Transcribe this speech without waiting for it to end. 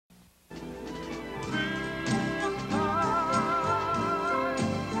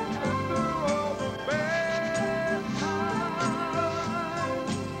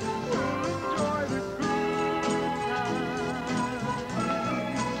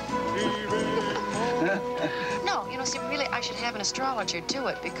No, you know, see, really, I should have an astrologer do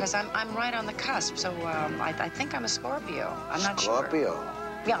it because I'm right on the cusp. So I think I'm a Scorpio. I'm not sure. Scorpio?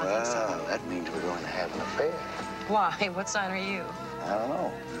 Yeah, I think so. Well, that means we're going to have an affair. Why? What sign are you? I don't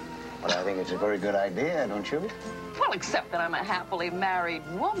know. But I think it's a very good idea, don't you? Well, except that I'm a happily married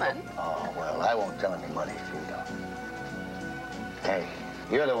woman. Oh, well, I won't tell anybody if you don't. Hey,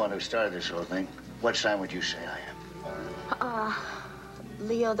 you're the one who started this whole thing. What sign would you say I am?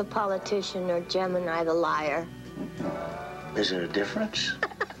 Leo the politician or Gemini the liar. Is there a difference?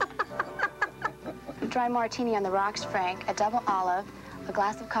 Dry martini on the rocks, Frank, a double olive, a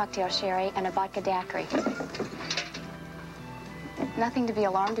glass of cocktail sherry, and a vodka daiquiri. Nothing to be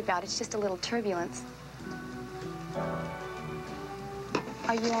alarmed about. It's just a little turbulence.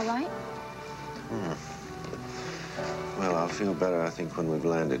 Are you all right? Well, I'll feel better, I think, when we've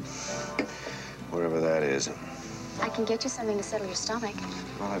landed. Wherever that is. I can get you something to settle your stomach.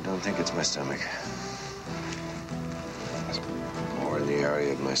 Well, I don't think it's my stomach. It's more in the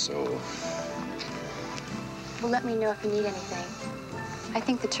area of my soul. Well, let me know if you need anything. I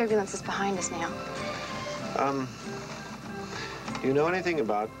think the turbulence is behind us now. Do you know anything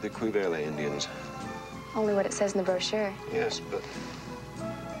about the Cuivele Indians? Only what it says in the brochure. Yes, but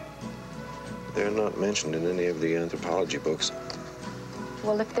they're not mentioned in any of the anthropology books.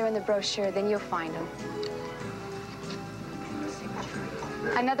 Well, if they're in the brochure, then you'll find them.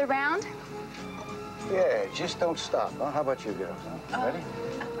 Another round? Yeah, just don't stop, huh? How about you girls, huh? Ready?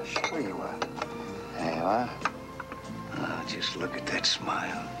 Sure you are. There you are. Oh, just look at that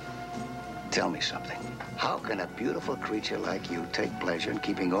smile. Tell me something. How can a beautiful creature like you take pleasure in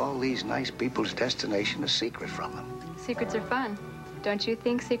keeping all these nice people's destination a secret from them? Secrets are fun. Don't you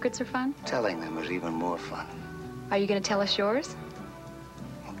think secrets are fun? Telling them is even more fun. Are you going to tell us yours?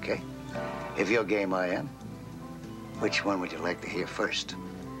 Okay. If you're game, I am. Which one would you like to hear first?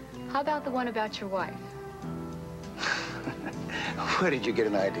 How about the one about your wife? Where did you get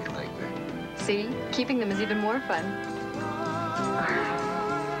an idea like that? See? Keeping them is even more fun.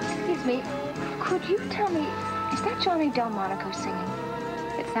 Excuse me, could you tell me, is that Johnny Delmonico singing?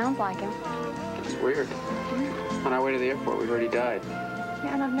 It sounds like him. It's weird. On our way to the airport, we've already died.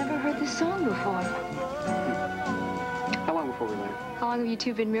 Yeah, and I've never heard this song before. How long before we land? How long have you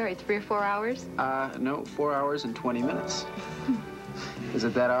two been married? 3 or 4 hours? No, 4 hours and 20 minutes. Is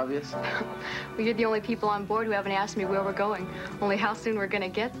it that obvious? Well, you're the only people on board who haven't asked me where we're going, only how soon we're going to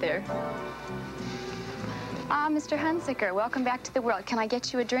get there. Ah, Mr. Hunsicker, welcome back to the world. Can I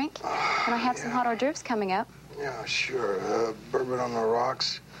get you a drink? And I have some hot hors d'oeuvres coming up. Yeah, sure. Bourbon on the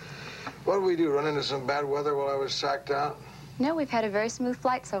rocks. What did we do, run into some bad weather while I was sacked out? No, we've had a very smooth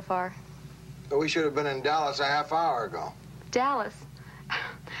flight so far. But we should have been in Dallas a half hour ago. Dallas?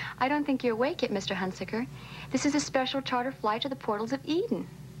 I don't think you're awake yet, Mr. Hunsicker. This is a special charter flight to the Portals of Eden.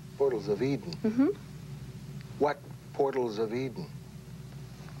 Portals of Eden? Mm-hmm. What Portals of Eden?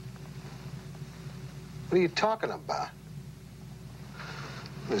 What are you talking about?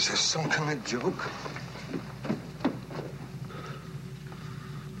 Is this some kind of joke?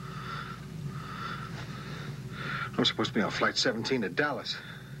 I'm supposed to be on Flight 17 to Dallas.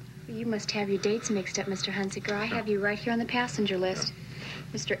 You must have your dates mixed up, Mr. Hunsicker. I have you right here on the passenger list.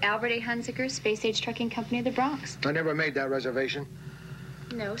 Mr. Albert A. Hunsicker, Space Age Trucking Company of the Bronx. I never made that reservation.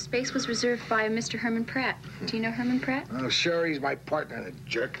 No, space was reserved by Mr. Herman Pratt. Do you know Herman Pratt? Oh, sure, he's my partner, the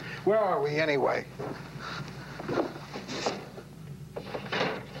jerk. Where are we, anyway?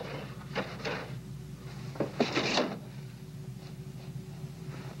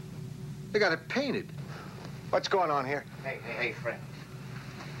 They got it painted. What's going on here? Hey, friend.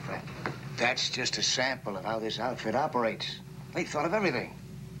 Friend, that's just a sample of how this outfit operates. They thought of everything.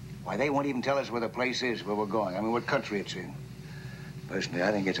 Why, they won't even tell us where the place is, where we're going. I mean, what country it's in. Personally,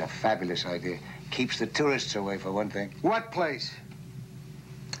 I think it's a fabulous idea. Keeps the tourists away, for one thing. What place?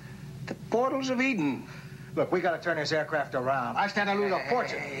 The Portals of Eden. Look, we gotta turn this aircraft around. I stand to lose a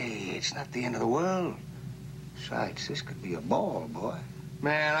fortune. Hey, it's not the end of the world. Besides, this could be a ball, boy.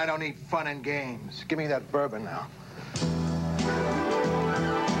 Man, I don't need fun and games. Give me that bourbon now.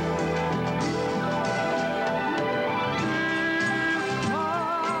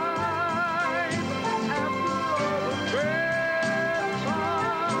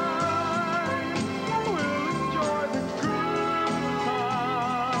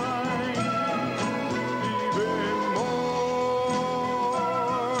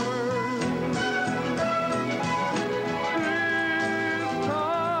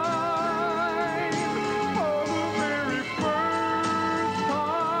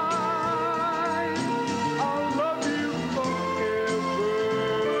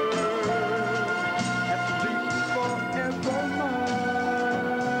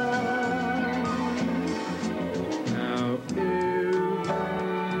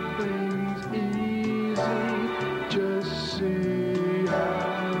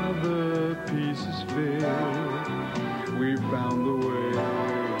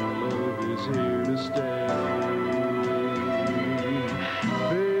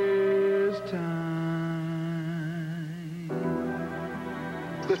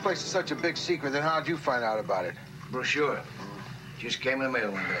 place is such a big secret, then how'd you find out about it? Brochure. Just came in the mail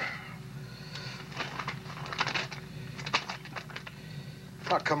one day.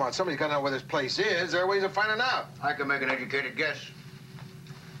 Oh, come on. Somebody's got to know where this place is. There are ways of finding out. I can make an educated guess.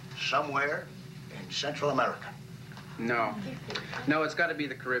 Somewhere in Central America. No. No, it's got to be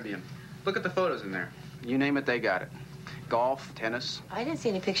the Caribbean. Look at the photos in there. You name it, they got it. Golf, tennis. I didn't see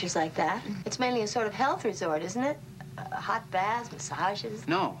any pictures like that. It's mainly a sort of health resort, isn't it? Hot baths, massages.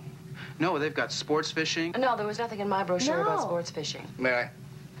 No. No, they've got sports fishing. No, there was nothing in my brochure about No. sports fishing. May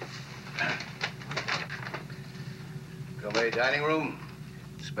I? Gourmet dining room.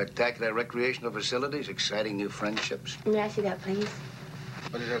 Spectacular recreational facilities. Exciting new friendships. May I see that, please?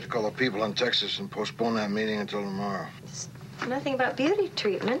 I just have to call the people in Texas and postpone that meeting until tomorrow. There's nothing about beauty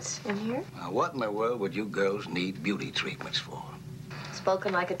treatments in here. Now, what in the world would you girls need beauty treatments for?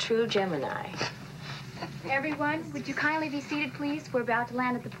 Spoken like a true Gemini. Everyone, would you kindly be seated, please? We're about to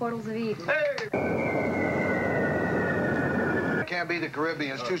land at the portals of Eden. It can't be the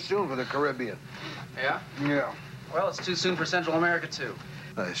Caribbean. It's too soon for the Caribbean. Yeah? Yeah. Well, it's too soon for Central America, too.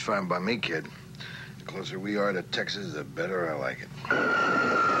 It's fine by me, kid. The closer we are to Texas, the better I like it.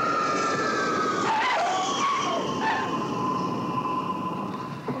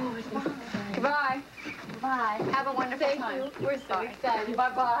 Goodbye. Bye. Have a wonderful time. We're so excited.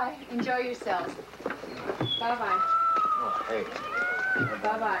 Bye-bye. Enjoy yourselves. Bye-bye. Oh, hey.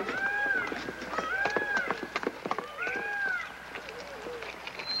 Bye-bye.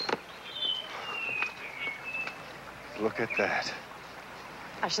 Look at that.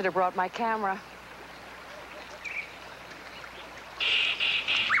 I should have brought my camera.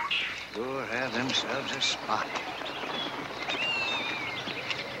 Sure have themselves a spot.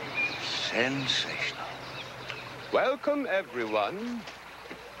 Sensational. Welcome, everyone.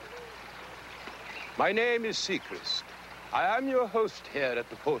 My name is Seacrist. I am your host here at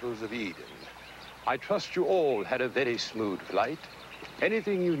the Portals of Eden. I trust you all had a very smooth flight.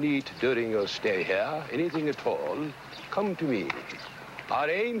 Anything you need during your stay here, anything at all, come to me. Our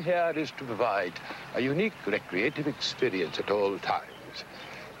aim here is to provide a unique recreative experience at all times.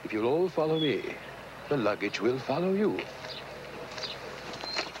 If you'll all follow me, the luggage will follow you.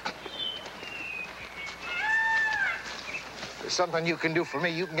 There's something you can do for me.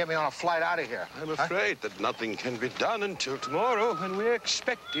 You can get me on a flight out of here. I'm afraid that nothing can be done until tomorrow, and we're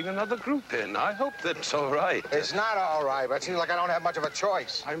expecting another group in. I hope that's all right. It's not all right, but it seems like I don't have much of a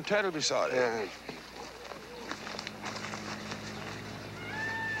choice. I'm terribly sorry. Yeah.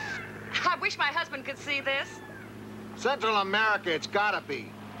 I wish my husband could see this. Central America, it's gotta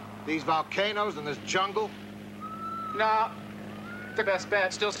be. These volcanoes and this jungle. No. The best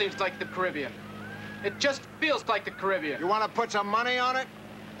bet still seems like the Caribbean. It just feels like the Caribbean. You want to put some money on it?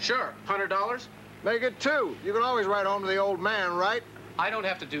 Sure. $100? Make it 2. You can always write home to the old man, right? I don't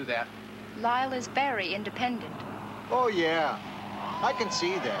have to do that. Lyle is very independent. Oh, yeah. I can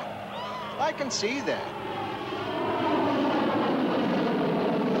see that. I can see that.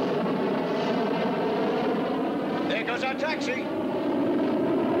 There goes our taxi.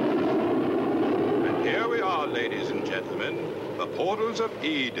 And here we are, ladies and gentlemen, the Portals of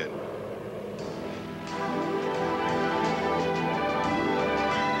Eden.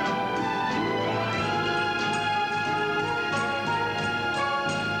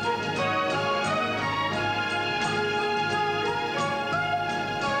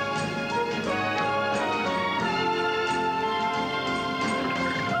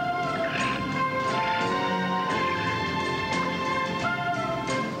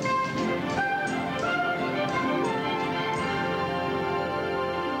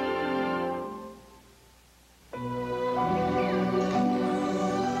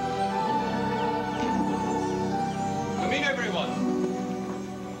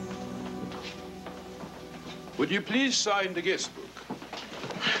 Would you please sign the guest book?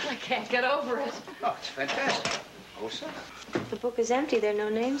 I can't get over it. Oh, it's fantastic. Oh, sir. The book is empty. There are no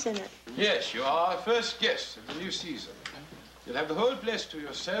names in it. Yes, you are our first guests of the new season. You'll have the whole place to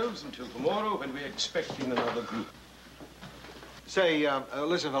yourselves until tomorrow when we're expecting another group. Say,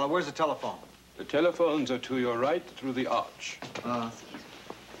 listen, fella, where's the telephone? The telephones are to your right through the arch.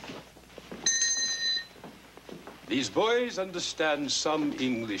 These boys understand some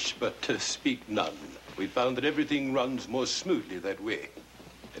English, but speak none. We found that everything runs more smoothly that way.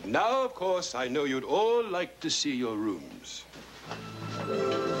 And now, of course, I know you'd all like to see your rooms.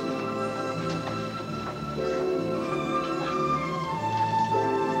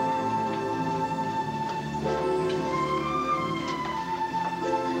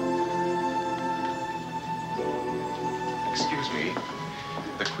 Excuse me.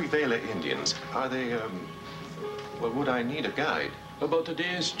 The Quivela Indians, are they, well, would I need a guide? About a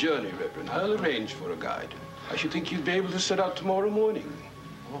day's journey, Reverend. I'll arrange for a guide. I should think you'd be able to set out tomorrow morning.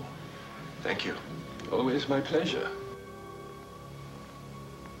 Oh, thank you. Always my pleasure.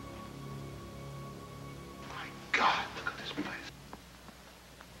 My God, look at this place.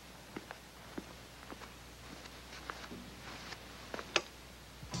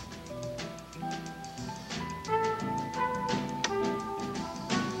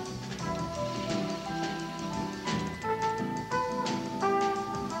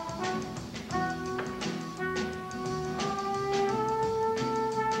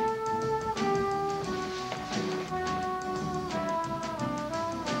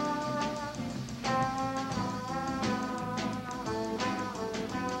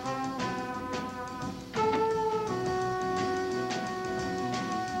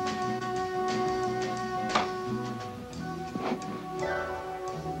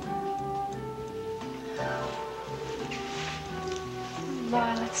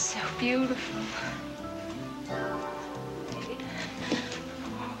 Lyle, it's so beautiful.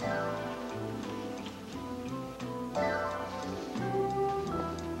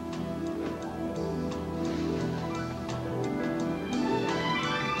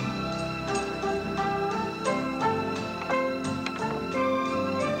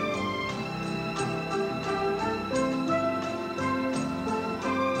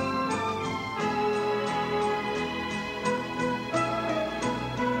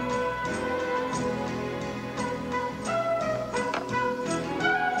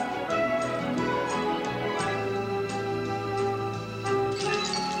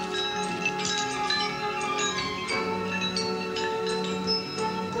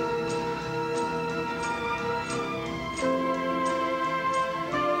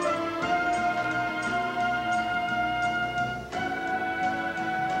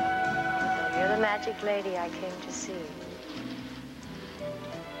 Magic lady I came to see.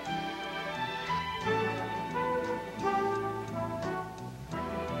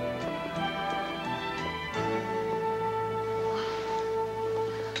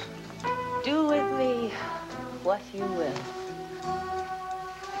 Do with me what you will.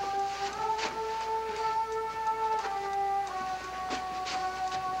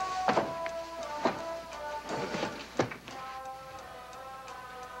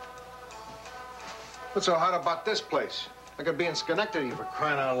 What's so hot about this place? I could be in Schenectady for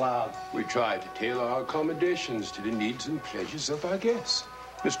crying out loud. We try to tailor our accommodations to the needs and pleasures of our guests.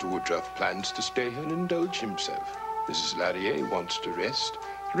 Mr. Woodrough plans to stay here and indulge himself. Mrs. Larrier wants to rest.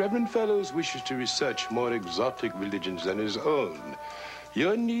 The Reverend Fellows wishes to research more exotic religions than his own.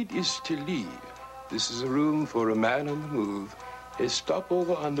 Your need is to leave. This is a room for a man on the move, a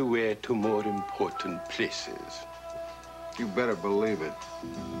stopover on the way to more important places. You better believe it.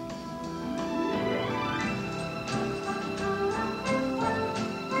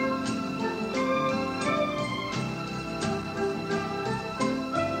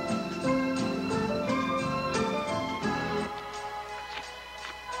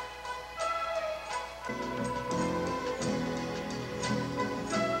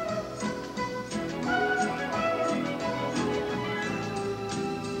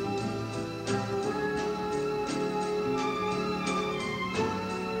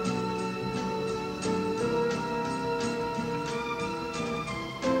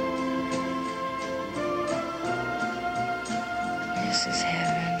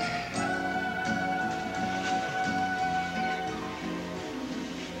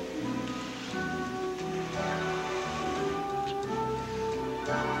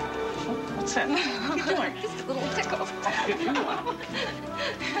 What's that? What are you doing? Just a little tickle. If you want. All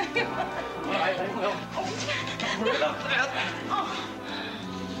right, I will. Right up there. Oh.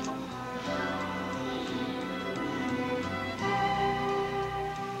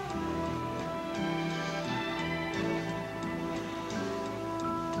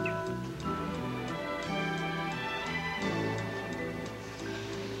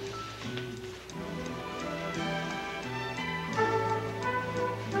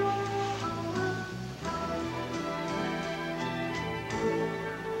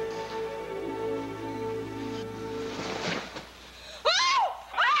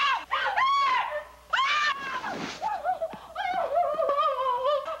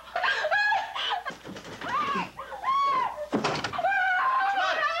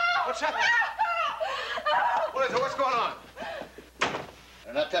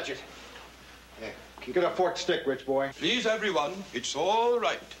 Touch it. Yeah. Get a forked stick, rich boy. Please, everyone, it's all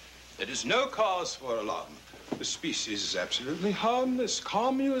right. There is no cause for alarm. The species is absolutely harmless.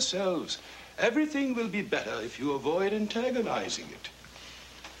 Calm yourselves. Everything will be better if you avoid antagonizing it.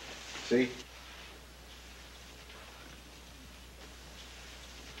 See?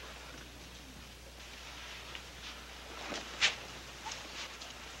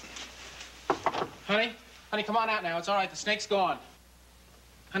 Honey? Honey, come on out now. It's all right. The snake's gone.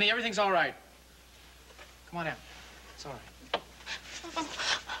 Honey, everything's all right. Come on out. It's all right.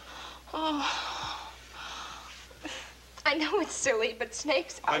 Oh. I know it's silly, but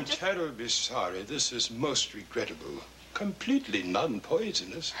snakes are I'm terribly sorry. This is most regrettable. Completely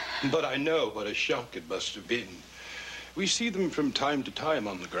non-poisonous. But I know what a shock it must have been. We see them from time to time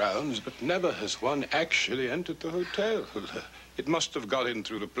on the grounds, but never has one actually entered the hotel. It must have got in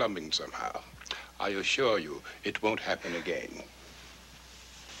through the plumbing somehow. I assure you, it won't happen again.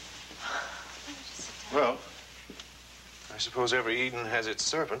 Well, I suppose every Eden has its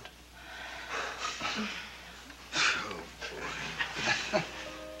serpent.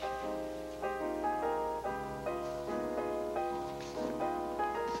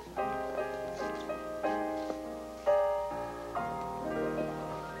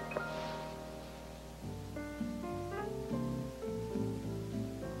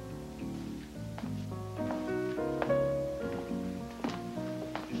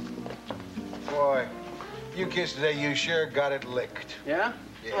 Boy, you kids today, you sure got it licked. Yeah?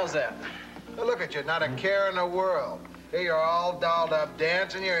 How's that? Well, look at you, not a care in the world. Here you're all dolled up,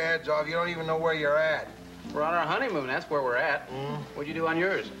 dancing your heads off. You don't even know where you're at. We're on our honeymoon. That's where we're at. What'd you do on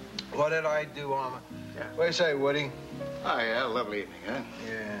yours? What did I do on my... Yeah. What do you say, Woody? Oh, yeah, lovely evening, huh?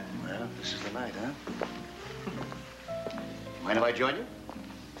 Yeah. Well, this is the night, huh? Mind if I join you?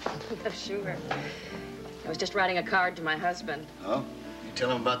 Sure. I was just writing a card to my husband. Oh? You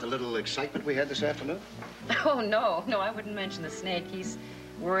tell him about the little excitement we had this afternoon? Oh, no, I wouldn't mention the snake. He's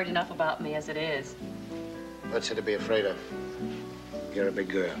worried enough about me as it is. What's he to be afraid of? You're a big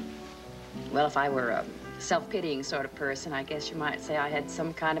girl. Well, if I were a self-pitying sort of person, I guess you might say I had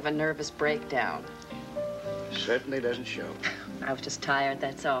some kind of a nervous breakdown. Certainly doesn't show. I was just tired,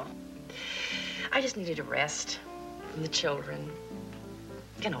 that's all. I just needed a rest from the children.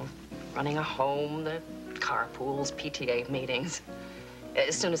 You know, running a home, the carpools, PTA meetings.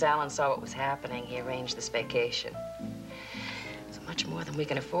 As soon as Alan saw what was happening, he arranged this vacation. It's much more than we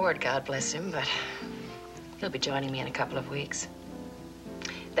can afford, God bless him, but he'll be joining me in a couple of weeks.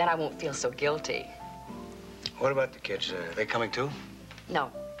 Then I won't feel so guilty. What about the kids? Are they coming too?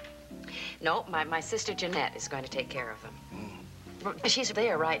 No. No, my sister Jeanette is going to take care of them. She's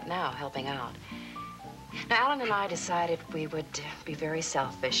there right now, helping out. Now, Alan and I decided we would be very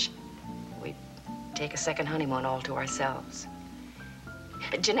selfish. We'd take a second honeymoon all to ourselves.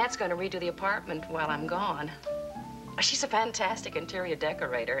 Jeanette's going to redo the apartment while I'm gone. She's a fantastic interior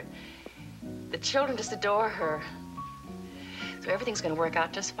decorator. The children just adore her. So everything's going to work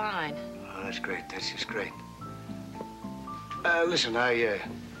out just fine. Oh, that's great. That's just great. Listen, I'll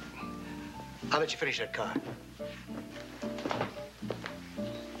let you finish that card.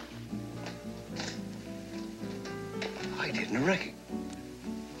 I didn't reckon.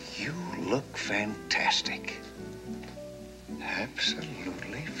 You look fantastic.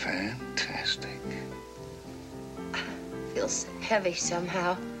 Absolutely fantastic. Feels heavy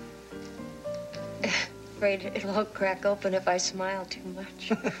somehow. Afraid it'll all crack open if I smile too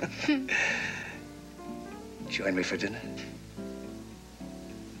much. Join me for dinner?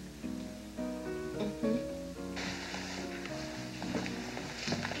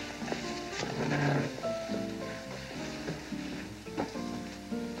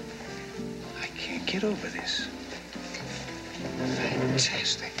 I can't get over this.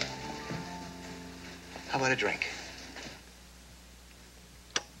 Fantastic. How about a drink?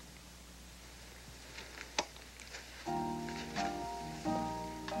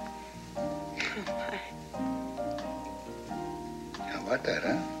 How about that,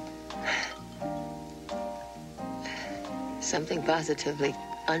 huh? Something positively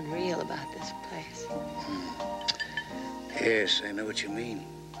unreal about this place. Yes, I know what you mean.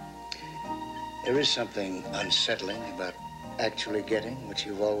 There is something unsettling about actually getting what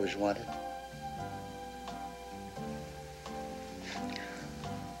you've always wanted.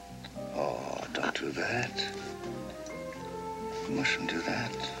 Oh, don't do that. You mustn't do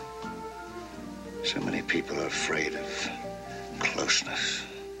that. So many people are afraid of closeness.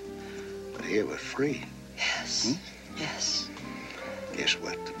 But here we're free. Yes, yes. Guess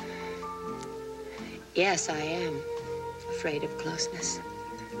what? Yes, I am afraid of closeness.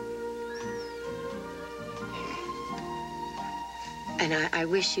 And I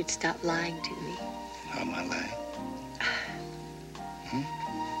wish you'd stop lying to me. How am I lying?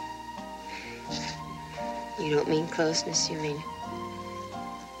 You don't mean closeness, you mean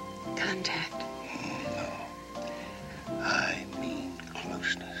contact. No. I mean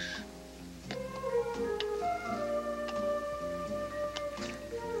closeness.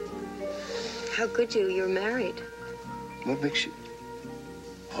 How could you? You're married. What makes you...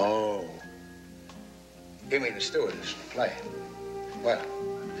 Oh. You mean the stewardess? Right. Well,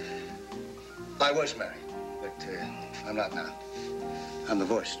 I was married, but I'm not now. I'm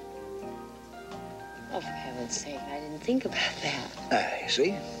divorced. Oh, for heaven's sake, I didn't think about that. You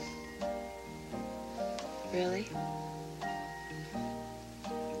see? Really?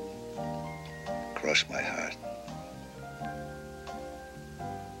 Cross my heart.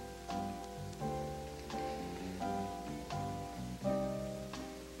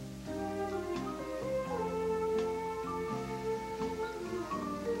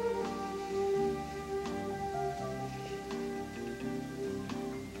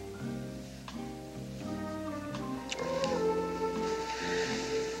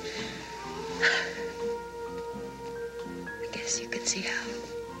 I guess you can see how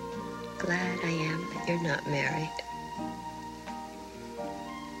glad I am that you're not married.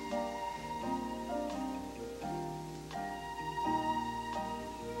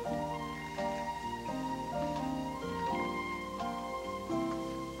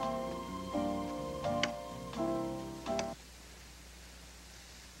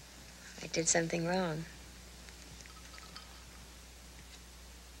 I did something wrong.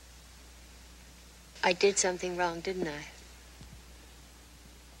 I did something wrong, didn't I?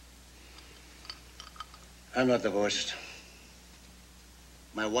 I'm not divorced.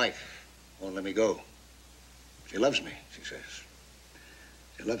 My wife won't let me go. She loves me, she says.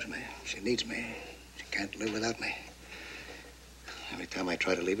 She loves me. She needs me. She can't live without me. Every time I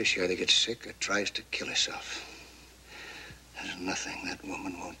try to leave her, she either gets sick or tries to kill herself. There's nothing that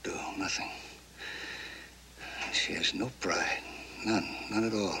woman won't do. Nothing. She has no pride. None. None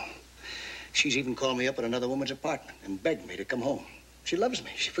at all. She's even called me up at another woman's apartment and begged me to come home. She loves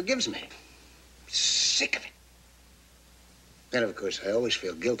me. She forgives me. Sick of it. And of course, I always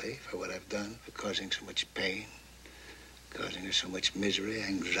feel guilty for what I've done, for causing so much pain, causing her so much misery,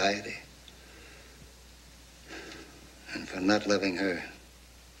 anxiety, and for not loving her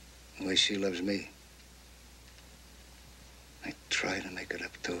the way she loves me. I try to make it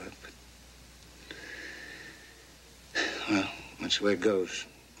up to her, but... Well, that's the way it goes.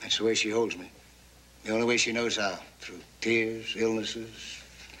 That's the way she holds me. The only way she knows how. Through tears, illnesses,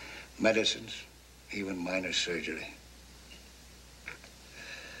 medicines, even minor surgery.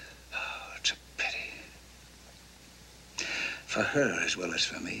 Oh, it's a pity. For her as well as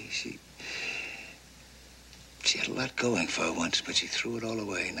for me, she had a lot going for her once, but she threw it all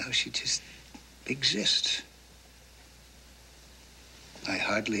away. Now she just exists. I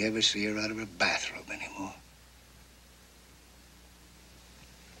hardly ever see her out of her bathrobe anymore.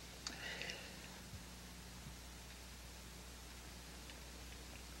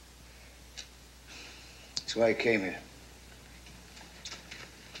 That's why I came here.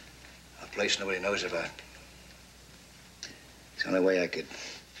 A place nobody knows about. It's the only way I could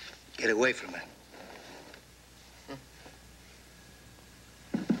get away from her.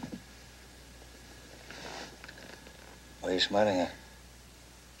 Why are you smiling at?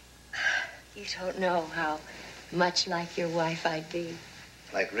 You don't know how much like your wife I'd be.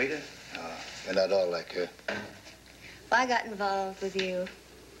 Like Rita? No, you're not all like her. If I got involved with you,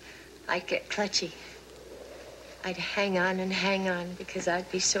 I'd get clutchy. I'd hang on because I'd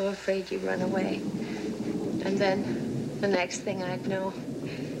be so afraid you'd run away. And then the next thing I'd know,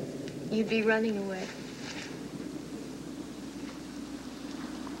 you'd be running away.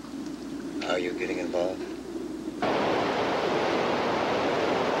 How are you getting involved?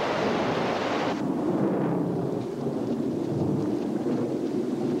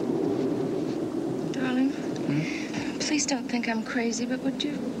 Darling, please don't think I'm crazy, but would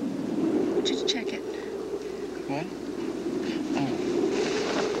you check it? What? Oh.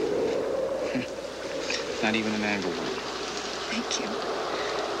 Not even an angle one. Thank you.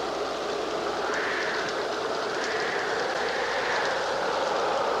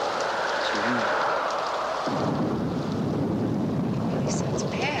 Really sounds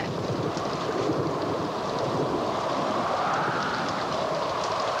bad.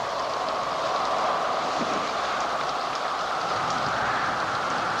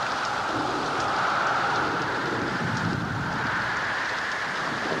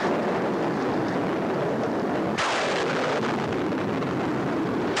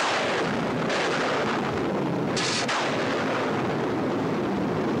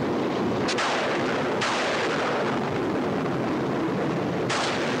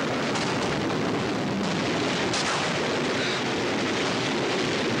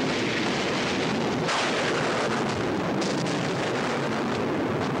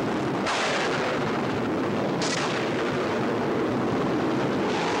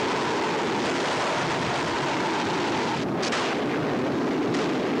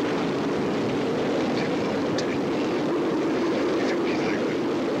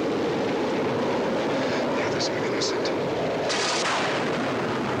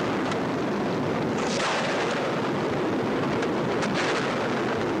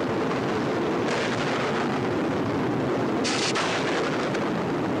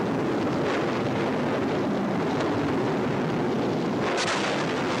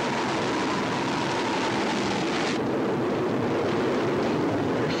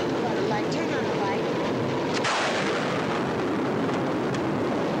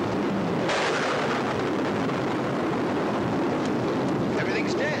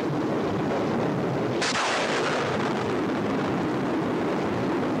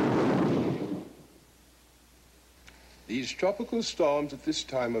 These tropical storms at this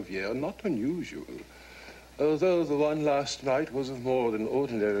time of year are not unusual, although the one last night was of more than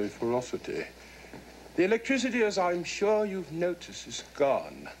ordinary ferocity. The electricity, as I'm sure you've noticed, is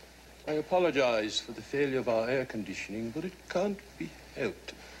gone. I apologize for the failure of our air conditioning, but it can't be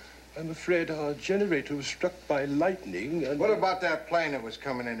helped. I'm afraid our generator was struck by lightning and... What about that plane that was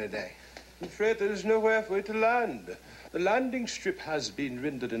coming in today? I'm afraid there is nowhere for it to land. The landing strip has been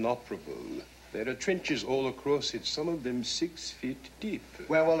rendered inoperable. There are trenches all across it, some of them 6 feet deep.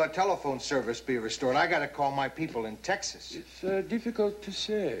 Well, will the telephone service be restored? I gotta call my people in Texas. It's difficult to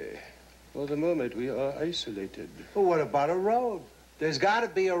say. For the moment, we are isolated. Well, what about a road? There's gotta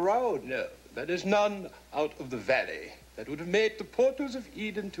be a road. No, there is none out of the valley. That would have made the portals of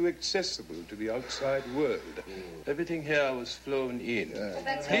Eden too accessible to the outside world. Everything here was flown in.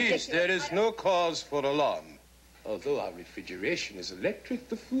 Please, there is no cause for alarm. Although our refrigeration is electric,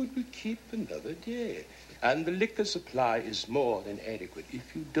 the food will keep another day. And the liquor supply is more than adequate,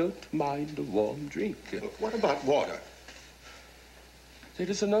 if you don't mind a warm drink. What about water? There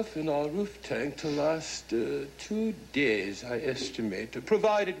is enough in our roof tank to last 2 days, I estimate,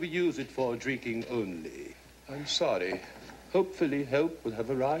 provided we use it for drinking only. I'm sorry. Hopefully help will have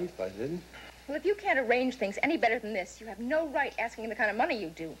arrived by then. Well, if you can't arrange things any better than this, you have no right asking the kind of money you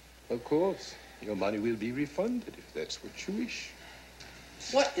do. Of course. Your money will be refunded if that's what you wish.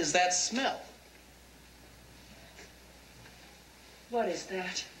 What is that smell? What is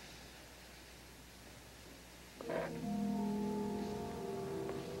that?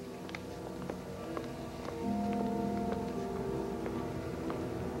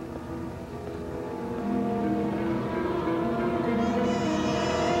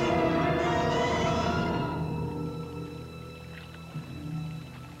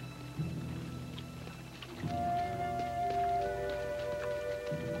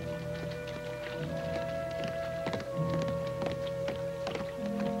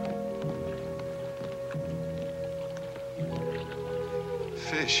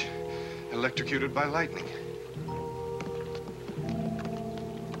 Fish, electrocuted by lightning.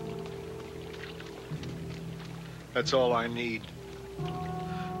 That's all I need.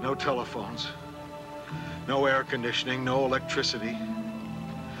 No telephones, no air conditioning, no electricity,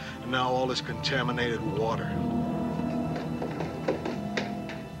 and now all this contaminated water.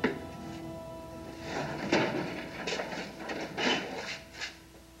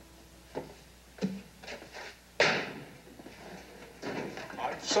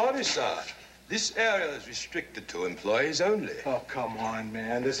 Sorry, sir. This area is restricted to employees only. Oh, come on,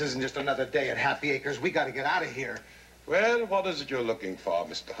 man. This isn't just another day at Happy Acres. We got to get out of here. Well, what is it you're looking for,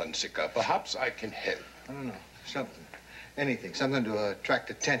 Mr. Hunsicker? Perhaps I can help. I don't know. Something. Anything. Something to attract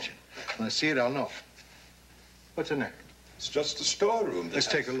attention. When I see it, I'll know. What's in there? It's just a storeroom. Let's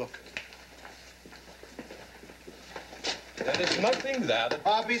take a look. There is nothing there.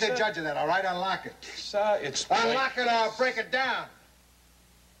 I'll be the judge of that, all right? Unlock it. Sir, it's... Unlock it or I'll break it down.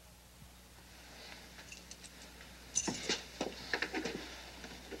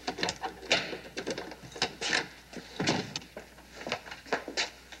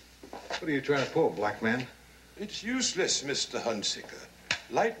 What are you trying to pull, black man? It's useless, Mr. Hunsicker.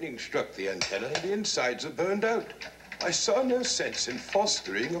 Lightning struck the antenna and the insides are burned out. I saw no sense in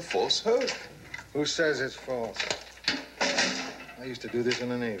fostering a false hope. Who says it's false? I used to do this in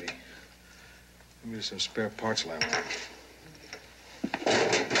the Navy. Maybe there's some spare parts lying around.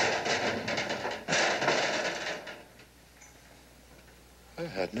 I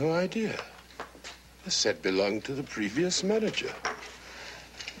had no idea. The set belonged to the previous manager.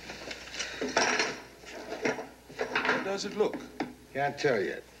 How does it look? Can't tell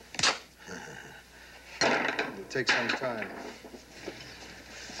yet. It'll take some time.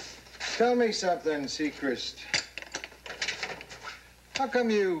 Tell me something, Seacrist. How come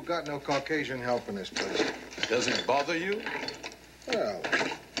you got no Caucasian help in this place? Does it bother you? Well,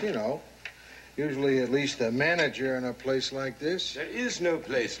 you know, usually at least the manager in a place like this. There is no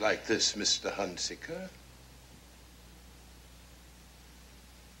place like this, Mr. Hunsicker.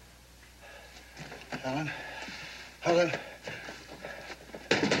 Ellen.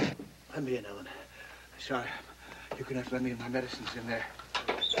 Let me in, Ellen. Sorry. You're gonna have to let me in. My medicine's in there.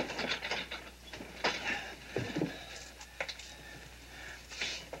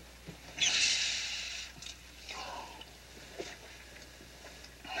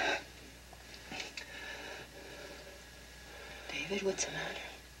 David, what's the matter?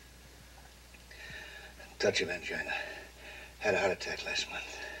 Touch of angina. Had a heart attack last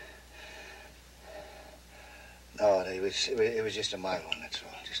month. No, it was just a mild one, that's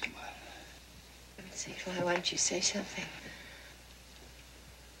all. Just a mild one. Let's see, why don't you say something?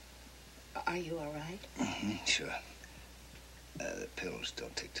 Are you all right? Mm-hmm, sure. The pills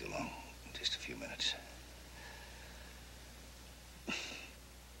don't take too long. Just a few minutes.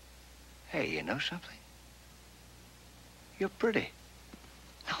 Hey, you know something? You're pretty.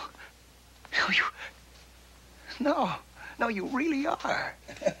 No, you really are.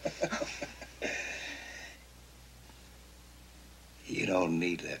 You don't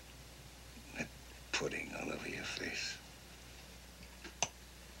need that pudding all over your face.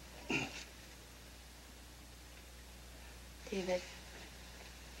 David,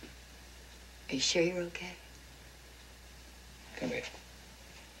 are you sure you're okay? Come here.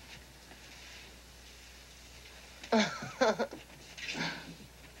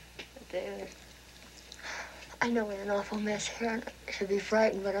 David, I know we're an awful mess here, and I should be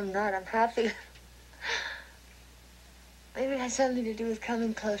frightened, but I'm not. I'm happy. Maybe it has something to do with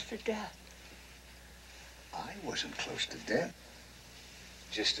coming close to death. I wasn't close to death.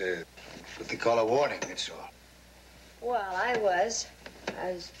 Just what they call a warning, that's all. Well, I was.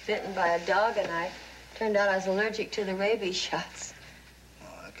 I was bitten by a dog, and I turned out I was allergic to the rabies shots.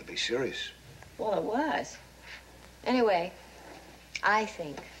 Oh, that could be serious. Well, it was. Anyway, I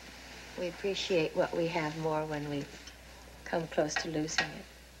think we appreciate what we have more when we come close to losing it.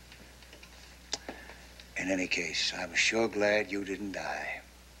 In any case, I'm sure glad you didn't die.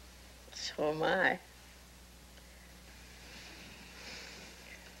 So am I.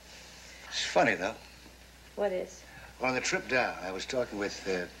 It's funny, though. What is? Well, on the trip down, I was talking with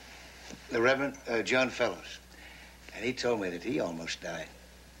the Reverend John Fellows, and he told me that he almost died,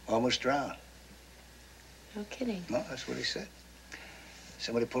 almost drowned. No kidding. No, that's what he said.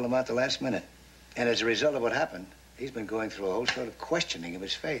 Somebody pulled him out the last minute. And as a result of what happened, he's been going through a whole sort of questioning of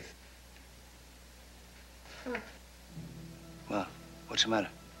his faith. Huh. Well, what's the matter?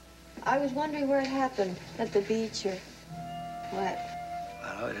 I was wondering where it happened, at the beach or what.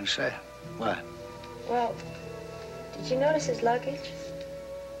 I know, I didn't say. Why? Well, did you notice his luggage?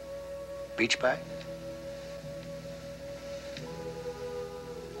 Beach bag?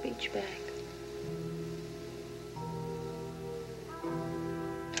 Beach bag.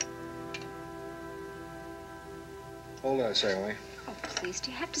 Hold on a second, will you? Oh, please, do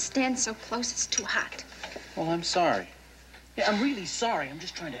you have to stand so close? It's too hot. Well, I'm sorry. Yeah, I'm really sorry. I'm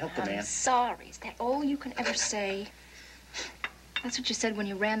just trying to help the man. I'm sorry. Is that all you can ever say? That's what you said when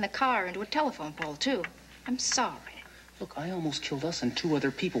you ran the car into a telephone pole, too. I'm sorry. Look, I almost killed us and 2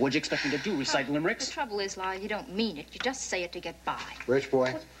 other people. What'd you expect me to do, recite limericks? The trouble is, Lyle, you don't mean it. You just say it to get by. Rich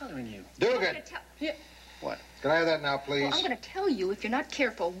boy. What's bothering you? Dugan. Yeah. What? Can I have that now, please? Well, I'm going to tell you, if you're not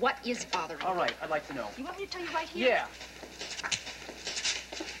careful, what is bothering you. All right, I'd like to know. You want me to tell you right here? Yeah.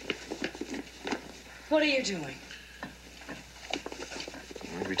 What are you doing?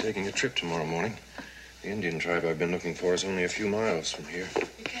 We'll be taking a trip tomorrow morning. The Indian tribe I've been looking for is only a few miles from here.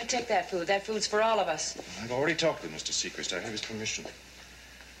 You can't take that food. That food's for all of us. I've already talked with Mr. Seacrist. I have his permission.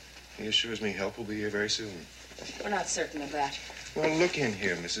 He assures me help will be here very soon. We're not certain of that. Well, look in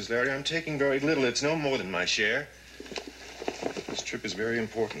here, Mrs. Larrier. I'm taking very little. It's no more than my share. This trip is very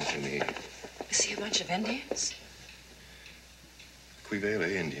important to me. Is he a bunch of Indians?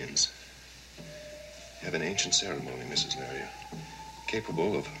 Quivele Indians have an ancient ceremony, Mrs. Larrier,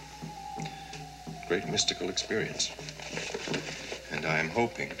 capable of great mystical experience. And I am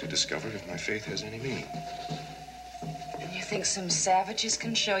hoping to discover if my faith has any meaning. And you think some savages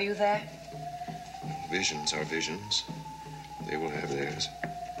can show you that? Visions are visions. They will have theirs.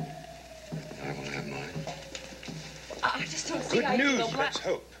 I will have mine. I just don't see how Good you news, can go let's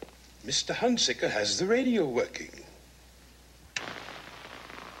hope. Mr. Hunsicker has the radio working.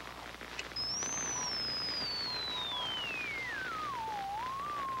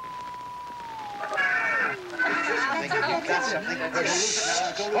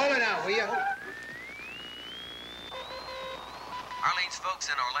 Hold it now, will you? Arlene's folks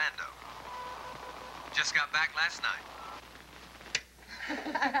in Orlando. Just got back last night.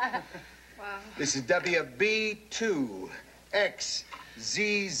 Wow. This is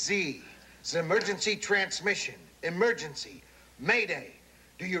WB2XZZ. It's an emergency transmission. Emergency. Mayday.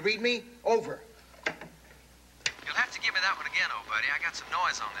 Do you read me? Over. You'll have to give me that one again, old buddy. I got some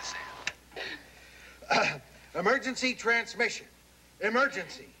noise on this end. Emergency transmission.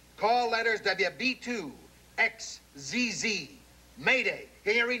 Emergency. Call letters WB2XZZ. Mayday.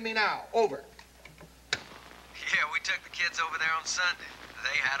 Can you read me now? Over. Yeah, we took the kids over there on Sunday.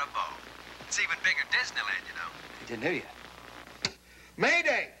 They had a ball. It's even bigger Disneyland, you know. I didn't hear you.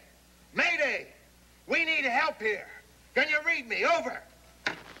 Mayday! Mayday! We need help here. Can you read me? Over.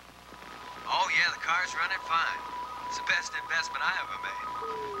 Oh, yeah, the car's running fine. It's the best investment I ever made.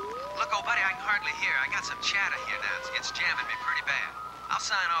 Look, old buddy, I can hardly hear. I got some chatter here now. It's jamming me pretty bad. I'll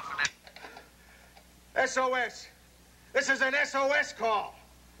sign off for now. SOS. This is an SOS call.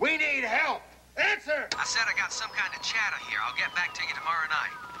 We need help. Answer! I said I got some kind of chatter here. I'll get back to you tomorrow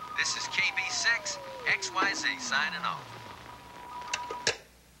night. This is KB6, XYZ, signing off.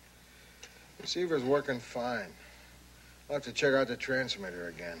 Receiver's working fine. I'll have to check out the transmitter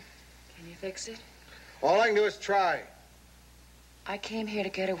again. Can you fix it? All I can do is try. I came here to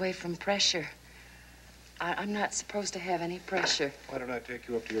get away from pressure. I'm not supposed to have any pressure. Why don't I take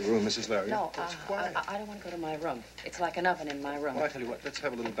you up to your room, Mrs. Larrier? No, I don't want to go to my room. It's like an oven in my room. Well, I tell you what, let's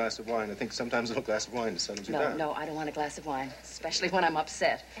have a little glass of wine. I think sometimes a little glass of wine settles you down. No, I don't want a glass of wine, especially when I'm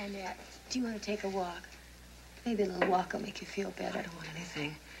upset. Annette, do you want to take a walk? Maybe a little walk will make you feel better. I don't want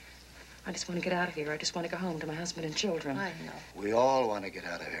anything. I just want to get out of here. I just want to go home to my husband and children. I know. We all want to get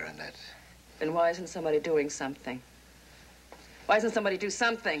out of here, Annette. Then why isn't somebody doing something? Why doesn't somebody do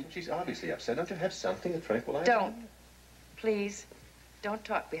something? She's obviously upset. Don't you have something to tranquilize her? Don't. Please, don't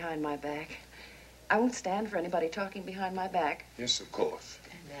talk behind my back. I won't stand for anybody talking behind my back. Yes, of course.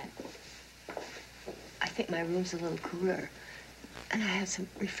 Annette, I think my room's a little cooler. And I have some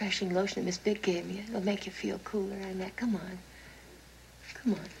refreshing lotion that Miss Vick gave me. It'll make you feel cooler, Annette. Come on.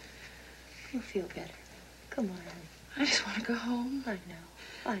 Come on. You'll feel better. Come on, honey. I just want to go home. I know.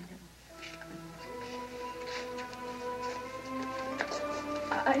 I know.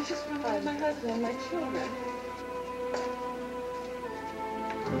 I just want to find my husband and my children.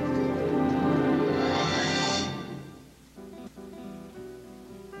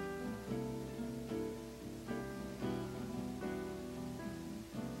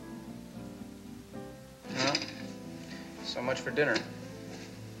 Well, so much for dinner.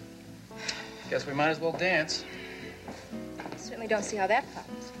 Guess we might as well dance. Certainly don't see how that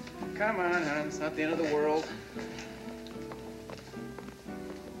happens. Come on, hon. It's not the end of the world.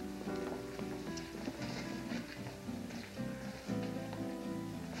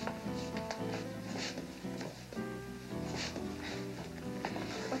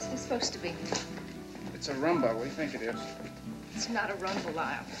 What's this supposed to be? It's a rumba. What do you think it is? It's not a rumble,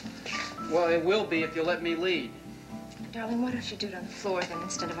 Lyle. Well, it will be if you let me lead. Darling, why don't you do it on the floor then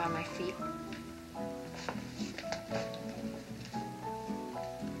instead of on my feet?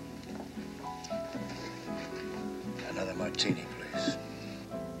 Another martini, please.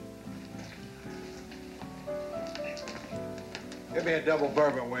 Give me a double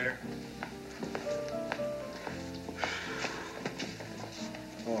bourbon, waiter.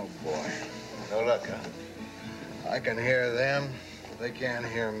 Oh, boy. No luck, huh? I can hear them. They can't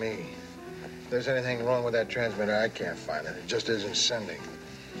hear me. If there's anything wrong with that transmitter, I can't find it. It just isn't sending.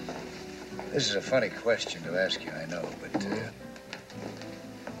 This is a funny question to ask you, I know, but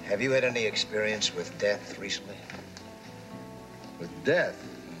have you had any experience with death recently? With death?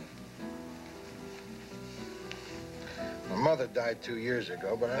 My mother died 2 years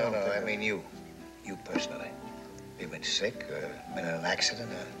ago, but I don't think... I mean you. You personally. You been sick, been in an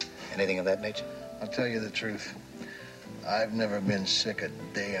accident, anything of that nature? I'll tell you the truth. I've never been sick a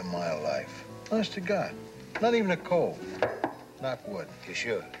day in my life. Honest to God. Not even a cold. Knock wood. You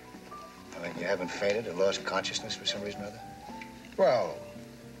sure? I mean, you haven't fainted or lost consciousness for some reason or other? Well,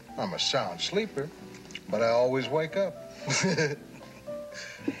 I'm a sound sleeper, but I always wake up.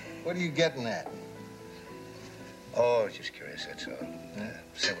 What are you getting at? Oh, just curious, that's all.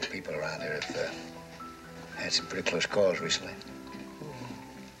 Several people around here have had some pretty close calls recently.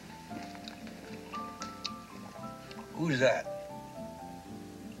 Who's that?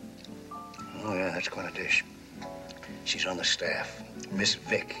 Oh, yeah, that's quite a dish. She's on the staff. Miss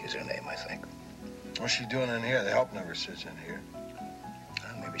Vick is her name, I think. What's she doing in here? The help never sits in here.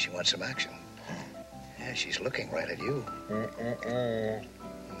 Well, maybe she wants some action. Yeah, she's looking right at you.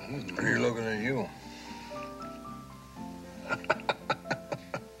 You're looking at you.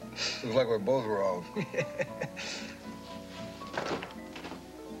 Looks like we're both wrong.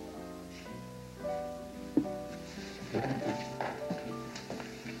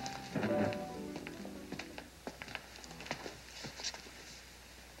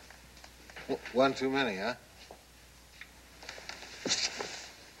 One too many, huh?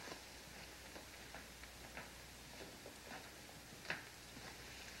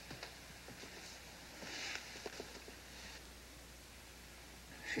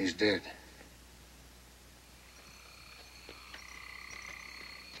 She's dead.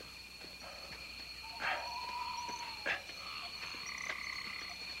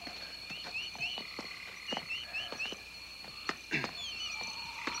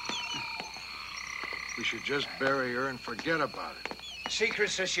 We should just bury her and forget about it. Seacrist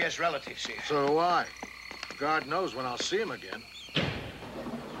says she has relatives here. So do I. God knows when I'll see him again.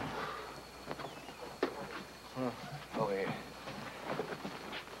 Over here.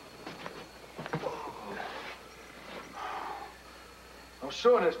 We're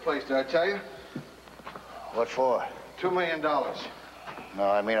suing this place, did I tell you? What for? $2 million. No,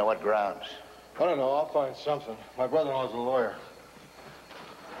 I mean on what grounds? I don't know. I'll find something. My brother-in-law's a lawyer.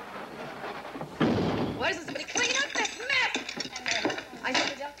 Why doesn't somebody clean up this mess? I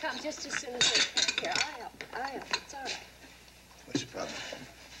said they'll come just as soon as they can. Here, I'll help. It's all right. What's the problem?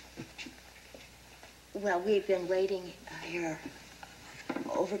 Well, we've been waiting here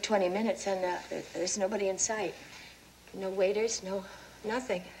over 20 minutes, and there's nobody in sight. No waiters, no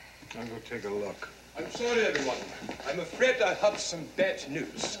nothing. I'll go take a look. I'm sorry, everyone. I'm afraid I have some bad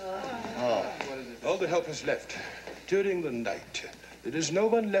news. Oh. All the help has left during the night. There is no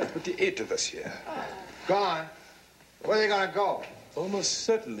one left but the 8 of us here. Gone? Where are they gonna go? Almost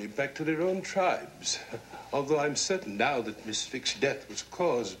certainly back to their own tribes. Although I'm certain now that Miss Vick's death was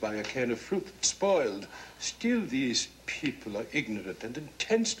caused by a can of fruit that spoiled, still these people are ignorant and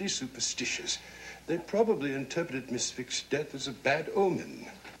intensely superstitious. They probably interpreted Miss Vick's death as a bad omen.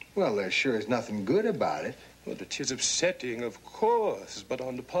 Well, there sure is nothing good about it. Well, it is upsetting, of course, but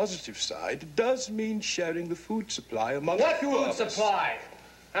on the positive side, it does mean sharing the food supply among What few food of us. supply?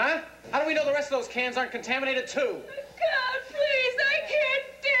 Huh? How do we know the rest of those cans aren't contaminated, too? God, please, I can't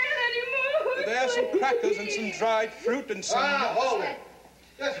stand anymore. There are some crackers and some dried fruit and some... Hold it.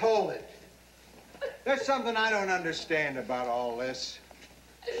 Just hold it. There's something I don't understand about all this.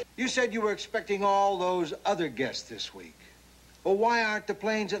 You said you were expecting all those other guests this week. Well, why aren't the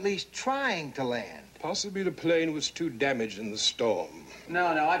planes at least trying to land? Possibly the plane was too damaged in the storm. No,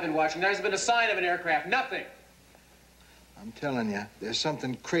 I've been watching. There hasn't been a sign of an aircraft. Nothing. I'm telling you, there's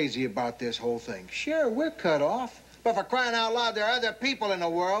something crazy about this whole thing. Sure, we're cut off. But for crying out loud, there are other people in the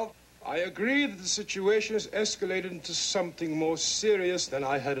world. I agree that the situation has escalated into something more serious than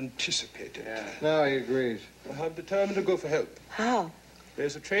I had anticipated. Yeah. No, he agrees. I'm determined to go for help. How?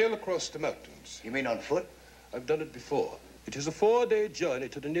 There's a trail across the mountains. You mean on foot? I've done it before. It is a 4-day journey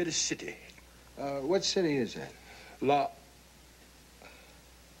to the nearest city. What city is that?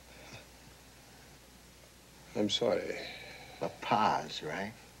 I'm sorry. La Paz,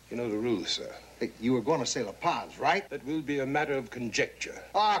 right? You know the rules, sir. Hey, you were going to say La Paz, right? That will be a matter of conjecture.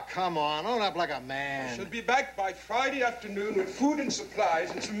 Oh, come on. Own up like a man. I should be back by Friday afternoon with food and supplies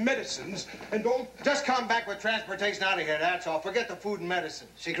and some medicines and all... Just come back with transportation out of here, that's all. Forget the food and medicine.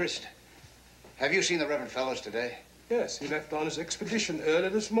 Seacrist, have you seen the Reverend Fellows today? Yes, he left on his expedition early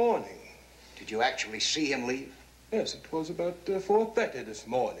this morning. Did you actually see him leave? Yes, it was about 4:30 this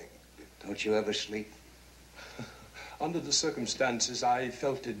morning. Don't you ever sleep? Under the circumstances, I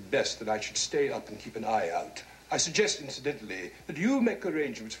felt it best that I should stay up and keep an eye out. I suggest, incidentally, that you make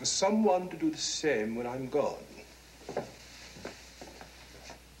arrangements for someone to do the same when I'm gone.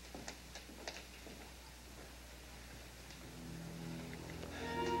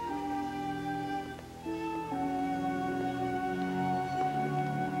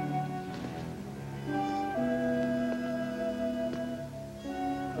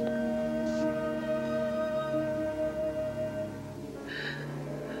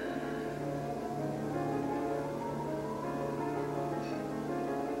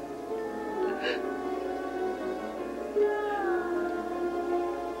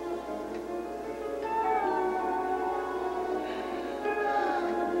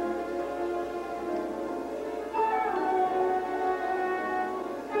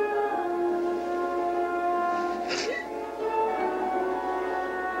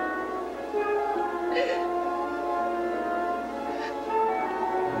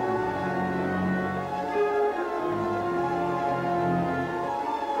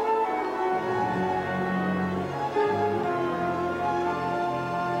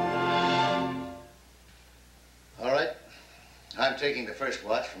 I'm taking the first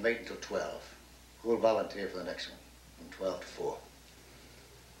watch from 8 until 12. Who'll volunteer for the next one? From 12 to 4.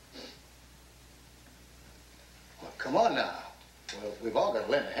 Well, come on now. Well, we've all got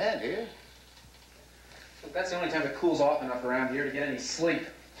to lend a hand here. Look, that's the only time it cools off enough around here to get any sleep.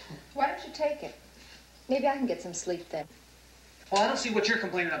 Why don't you take it? Maybe I can get some sleep then. Well, I don't see what you're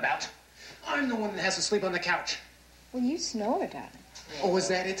complaining about. I'm the one that has to sleep on the couch. Well, you snore, darling. Oh, is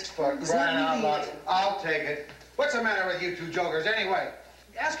that it? For crying out loud. I'll take it. What's the matter with you two jokers, anyway?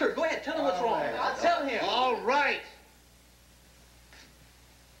 Ask her. Go ahead. Tell him what's wrong. I'll tell him. All right.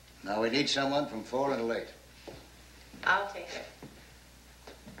 Now we need someone from 4 until 8. I'll take it.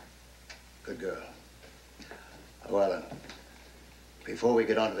 Good girl. Well, then, before we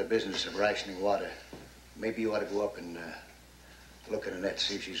get on to the business of rationing water, maybe you ought to go up and look at Annette,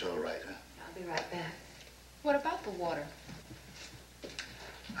 see if she's all right, huh? I'll be right back. What about the water?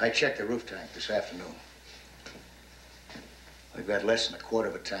 I checked the roof tank this afternoon. We've got less than a quarter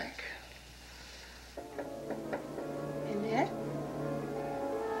of a tank. Annette?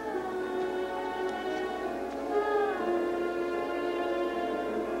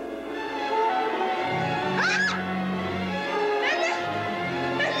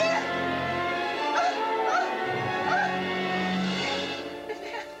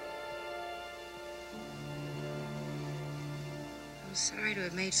 sorry to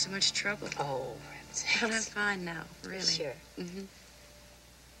have made so much trouble. Oh, Well, I'm fine now, really. Sure. Mm-hmm.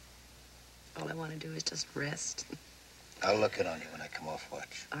 All I want to do is just rest. I'll look in on you when I come off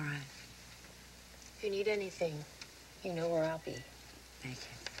watch. All right. If you need anything, you know where I'll be. Thank you.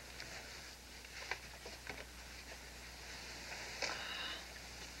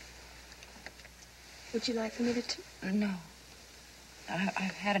 Would you like for me to... No.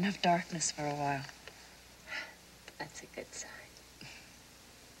 I've had enough darkness for a while. That's a good sign.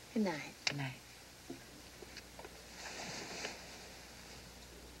 Good night. Good night.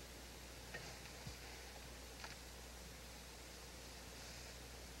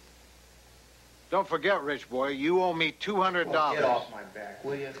 Don't forget, rich boy, you owe me $200. Oh, get off my back,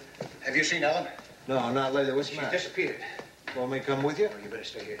 will you? Have you seen Ellen? No, not lately. What's the She matter? disappeared. Want me to come with you? Oh, you better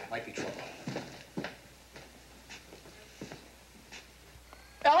stay here. Might be trouble.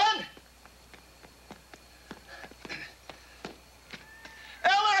 Ellen!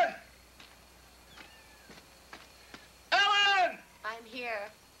 Ellen! Ellen! I'm here.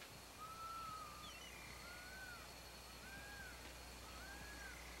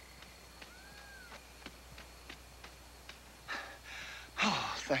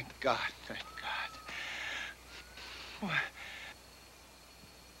 Oh, thank God, thank God.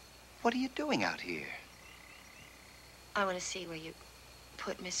 What are you doing out here? I want to see where you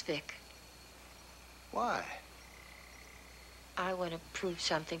put Miss Vick. Why? I want to prove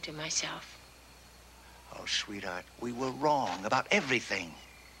something to myself. Oh, sweetheart, we were wrong about everything.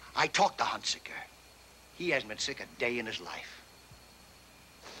 I talked to Hunsicker. He hasn't been sick a day in his life.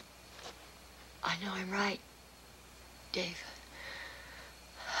 I know I'm right, Dave.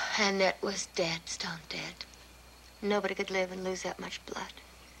 Annette was dead, stone dead. Nobody could live and lose that much blood.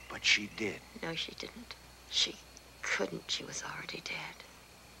 But she did. No, she didn't. She couldn't. She was already dead.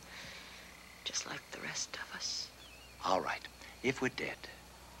 Just like the rest of us. All right. If we're dead,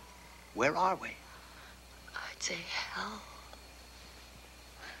 where are we? I'd say hell.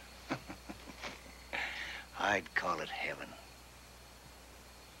 I'd call it heaven.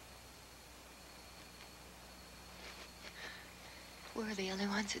 We're the only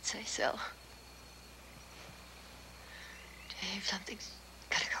ones that say so. Dave, something's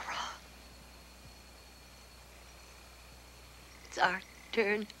gotta go wrong. It's our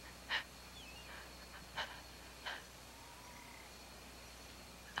turn.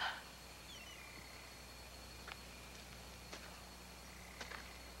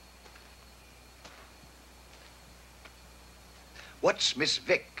 What's Miss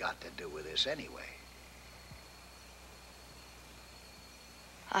Vick got to do with this anyway?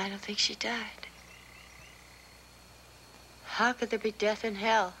 I don't think she died. How could there be death in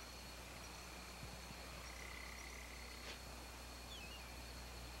hell?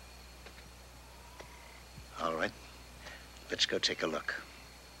 All right. Let's go take a look.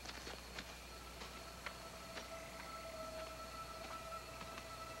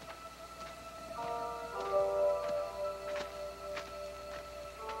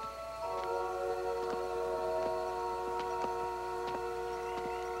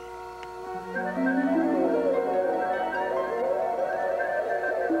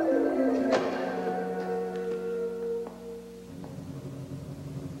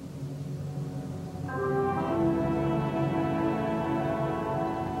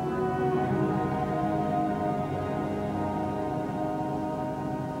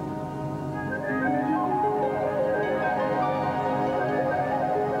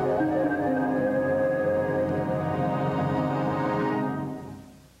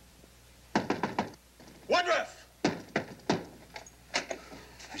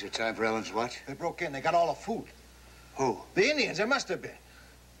 Time for Ellen's watch? They broke in. They got all the food. Who? The Indians. There must have been.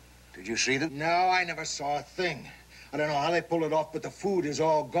 Did you see them? No, I never saw a thing. I don't know how they pulled it off, but the food is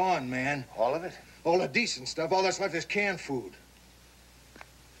all gone, man. All of it? All the decent stuff. All that's left is canned food.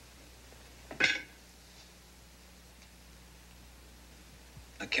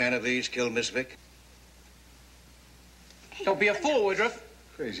 A can of these killed Miss Vick? Don't be a fool, Woodrough.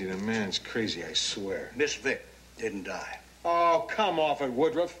 Crazy. The man's crazy, I swear. Miss Vick didn't die. Oh, come off it,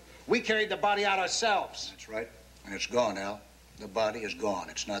 Woodruff. We carried the body out ourselves. That's right. And it's gone, Al. The body is gone.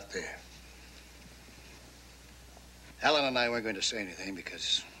 It's not there. Ellen and I weren't going to say anything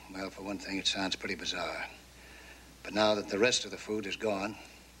because, well, for one thing, it sounds pretty bizarre. But now that the rest of the food is gone,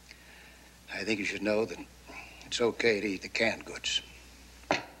 I think you should know that it's okay to eat the canned goods.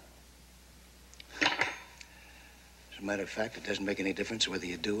 As a matter of fact, it doesn't make any difference whether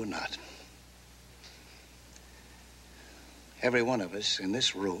you do or not. Every one of us in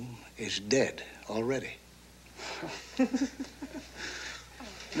this room is dead already.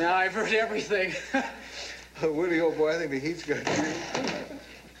 Now I've heard everything. Woody, old boy, I think the heat's got you.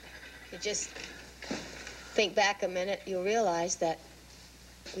 You just think back a minute, you'll realize that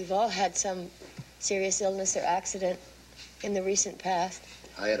we've all had some serious illness or accident in the recent past.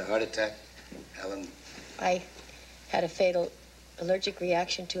 I had a heart attack. Helen. I had a fatal allergic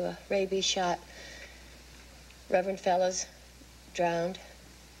reaction to a rabies shot. Reverend Fellows drowned.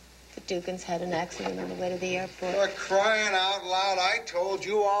 The Dugans had an accident on the way to the airport. For crying out loud, I told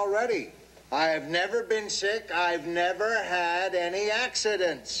you already. I have never been sick. I've never had any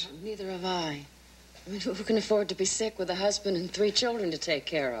accidents. Neither have I. I mean, who can afford to be sick with a husband and 3 children to take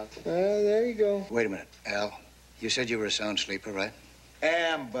care of? Well, there you go. Wait a minute, Al. You said you were a sound sleeper, right?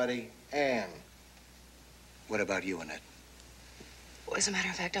 Am, buddy, am. What about you, Annette? Well, as a matter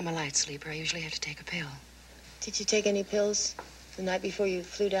of fact, I'm a light sleeper. I usually have to take a pill. Did you take any pills the night before you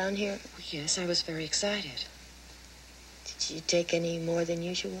flew down here? Well, yes, I was very excited. Did you take any more than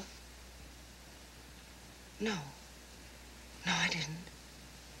usual? No. No, I didn't.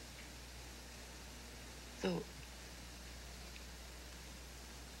 Though...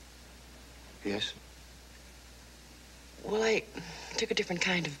 Yes? Well, I took a different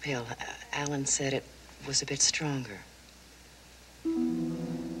kind of pill. Alan said it was a bit stronger.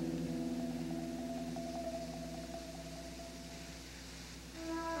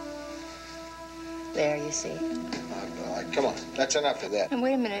 There, you see. Come on, that's enough of that. And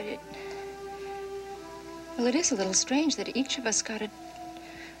wait a minute. Well, it is a little strange that each of us got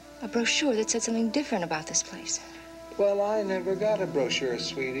a brochure that said something different about this place. Well, I never got a brochure,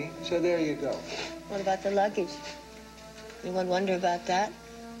 sweetie, so there you go. What about the luggage? Anyone wonder about that?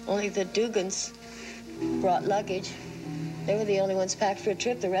 Only the Dugans brought luggage. They were the only ones packed for a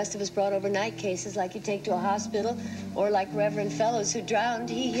trip. The rest of us brought overnight cases like you take to a hospital, or like Reverend Fellows who drowned.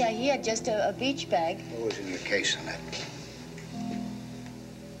 He had just a beach bag. What was in your case, Annette?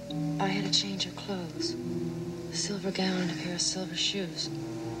 I had a change of clothes. A silver gown and a pair of silver shoes.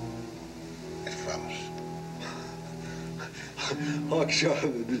 Fellows. Hawkshaw,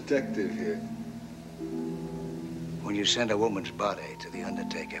 the detective here. When you send a woman's body to the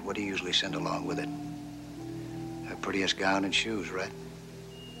undertaker, what do you usually send along with it? Her prettiest gown and shoes, right?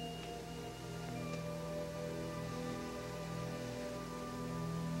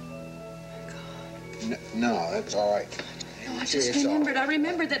 No, that's all right. No, I just remembered. I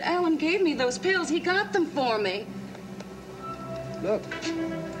remembered that Alan gave me those pills. He got them for me. Look,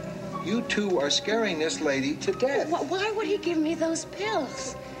 you two are scaring this lady to death. Why would he give me those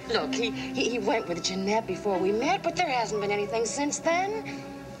pills? Look, he went with Jeanette before we met, but there hasn't been anything since then.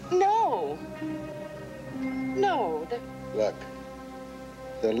 No. No. Look,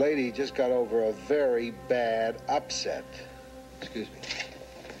 the lady just got over a very bad upset. Excuse me.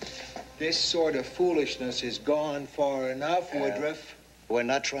 This sort of foolishness is gone far enough, Woodrough. We're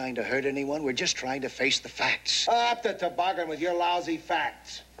not trying to hurt anyone. We're just trying to face the facts. Up the toboggan with your lousy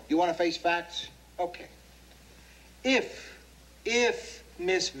facts. You want to face facts? Okay. If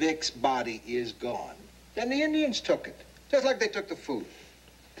Miss Vick's body is gone, then the Indians took it, just like they took the food.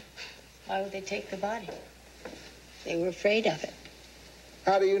 Why would they take the body? They were afraid of it.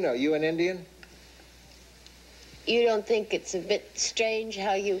 How do you know? You an Indian? You don't think it's a bit strange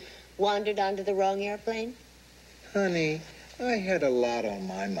how you wandered onto the wrong airplane? Honey, I had a lot on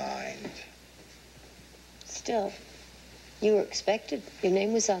my mind. Still, you were expected. Your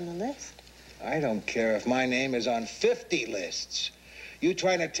name was on the list. I don't care if my name is on 50 lists. You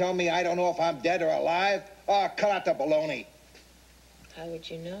trying to tell me I don't know if I'm dead or alive? Oh, cut out the baloney. How would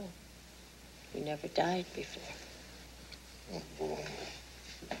you know? You never died before. Oh, boy.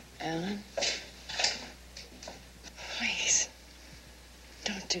 Alan? Please.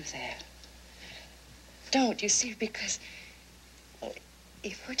 Don't do that. Don't, you see, because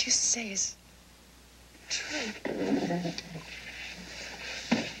if what you say is true,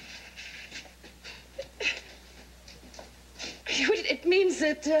 it means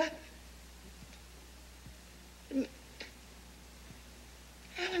that,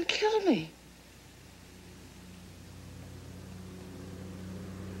 Alan killed me.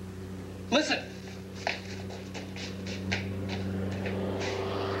 Listen.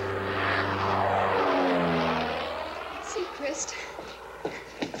 Seacrist.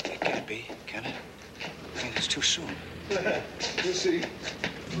 It can't be, can it? I think it's too soon. You see.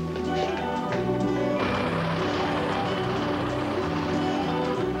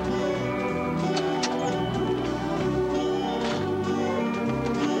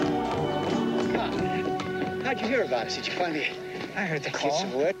 How'd you hear about us? Did you find the... I heard the call.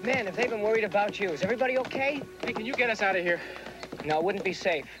 Man, if they've been worried about you, is everybody okay? Hey, can you get us out of here? No, it wouldn't be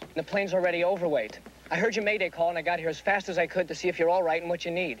safe. The plane's already overweight. I heard your Mayday call, and I got here as fast as I could to see if you're all right and what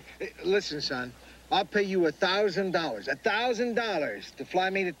you need. Listen, son, I'll pay you $1,000. $1,000 to fly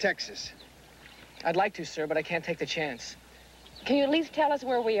me to Texas. I'd like to, sir, but I can't take the chance. Can you at least tell us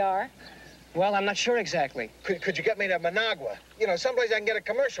where we are? Well, I'm not sure exactly. Could you get me to Managua? You know, someplace I can get a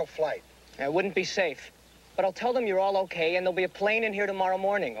commercial flight. It wouldn't be safe. But I'll tell them you're all okay, and there'll be a plane in here tomorrow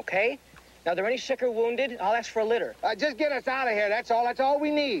morning, okay? Now, are there any sick or wounded? I'll ask for a litter. Just get us out of here. That's all. That's all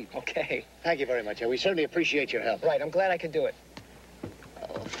we need. Okay. Thank you very much. We certainly appreciate your help. Right. I'm glad I could do it.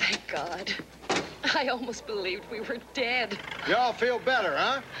 Oh, thank God. I almost believed we were dead. You all feel better,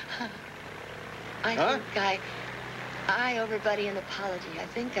 huh? I think I owe everybody an apology. I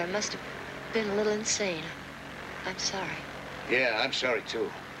think I must have been a little insane. I'm sorry. Yeah, I'm sorry,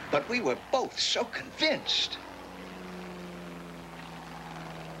 too. But we were both so convinced.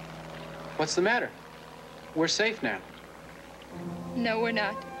 What's the matter? We're safe now. No, we're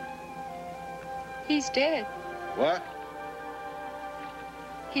not. He's dead. What?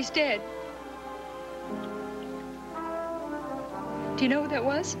 He's dead. Do you know who that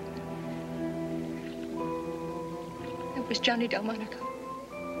was? It was Johnny Delmonico.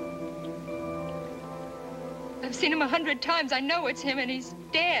 I've seen him 100 times. I know it's him, and he's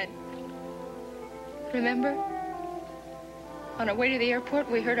dead. Remember? On our way to the airport,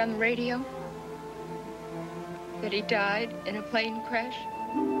 we heard on the radio that he died in a plane crash.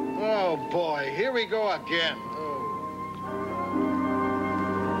 Oh, boy. Here we go again.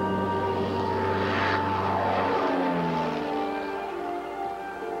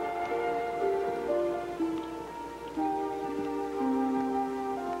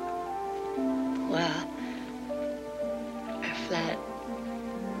 Well, our flat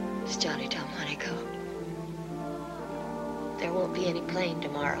is Johnny Delmonico. There won't be any plane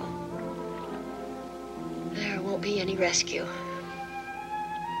tomorrow. There won't be any rescue.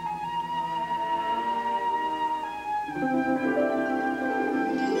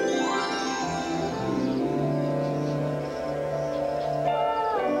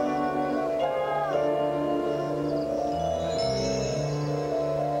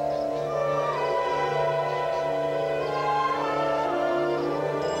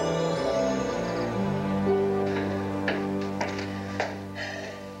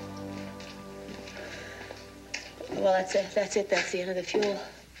 Well, that's it. That's the end of the fuel.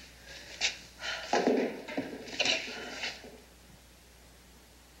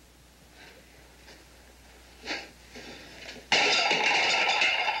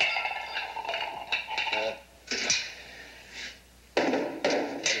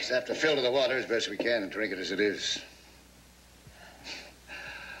 Just have to filter the water as best we can and drink it as it is.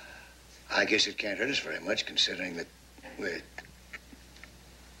 I guess it can't hurt us very much, considering that we're...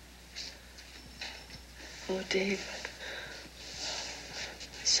 Oh, Dave.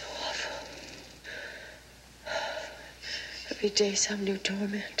 It's so awful. Every day some new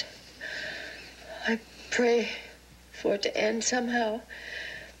torment. I pray for it to end somehow.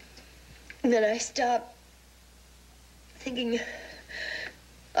 And then I stop thinking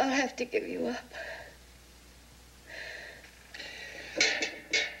I'll have to give you up.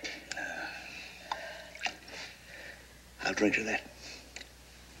 I'll drink to that.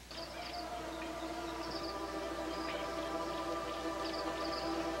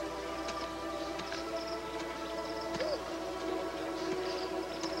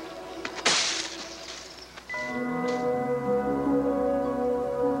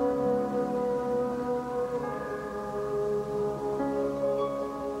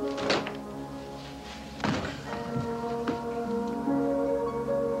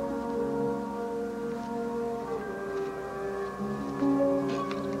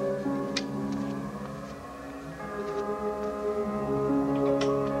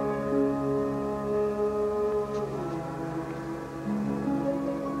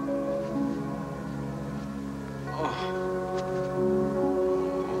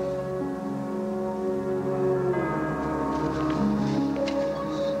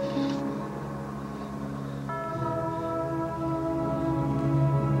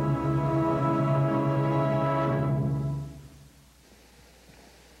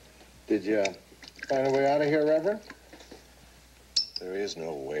 Did you find a way out of here, Reverend? There is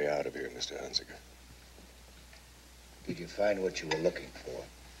no way out of here, Mr. Hunsicker. Did you find what you were looking for?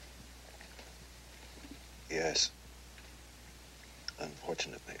 Yes.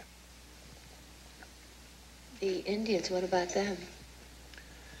 Unfortunately. The Indians, what about them?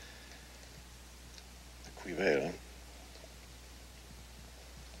 The Quivera.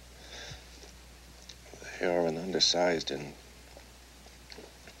 They are an undersized and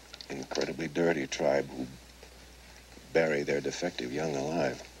incredibly dirty tribe who bury their defective young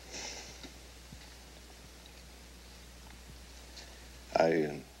alive.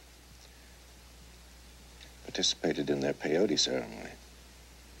 participated in their peyote ceremony.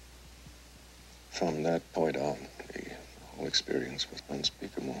 From that point on, the whole experience was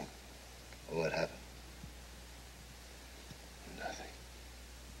unspeakable. What happened? Nothing.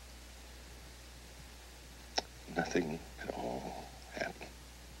 Nothing at all happened.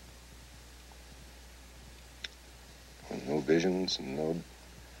 No visions, and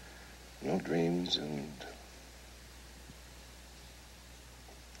no dreams, and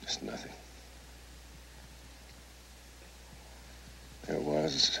just nothing. There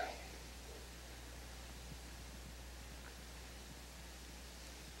was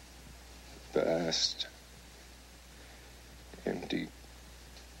vast, empty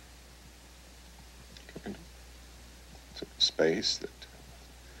space that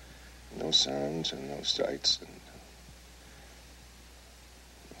no sounds and no sights and no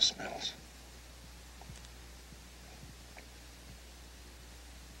smells.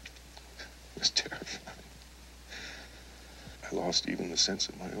 It was terrifying. I lost even the sense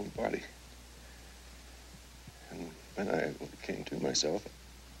of my own body. And when I came to myself,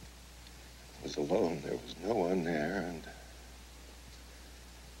 I was alone. There was no one there, and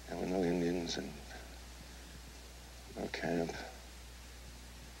there were no Indians and no camp.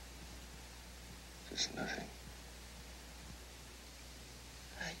 Just nothing.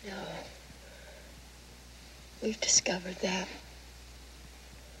 I know. We've discovered that.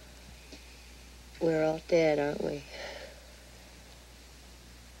 We're all dead, aren't we?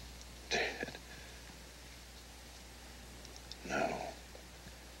 Dead? No.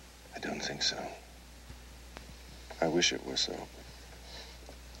 I don't think so. I wish it were so.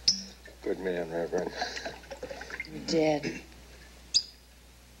 Good man, Reverend. We're dead.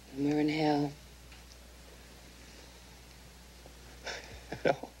 And we're in hell.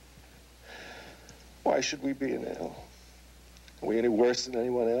 Hell? Why should we be in hell? Are we any worse than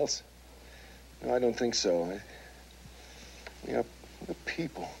anyone else? No, I don't think so. We're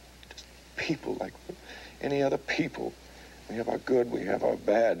people. Just people like any other people. We have our good, we have our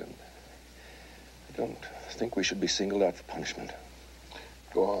bad, and I don't think we should be singled out for punishment.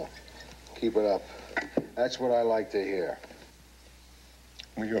 Go on. Keep it up. That's what I like to hear.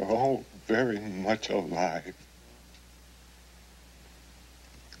 We are all very much alive.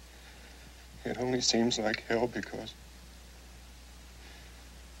 It only seems like hell because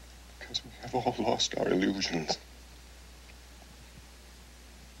we have all lost our illusions.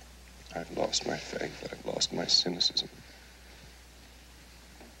 I've lost my faith. I've lost my cynicism.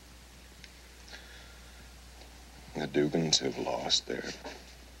 The Dugans have lost their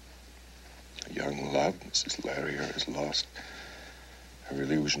young love. Mrs. Larrier has lost her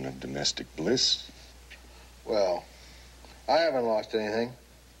illusion of domestic bliss. Well, I haven't lost anything.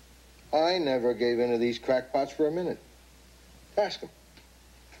 I never gave in to these crackpots for a minute. Ask them.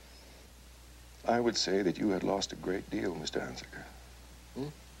 I would say that you had lost a great deal, Mr. Hunsicker.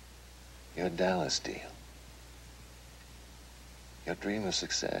 Your Dallas deal. Your dream of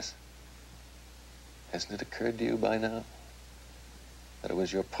success. Hasn't it occurred to you by now that it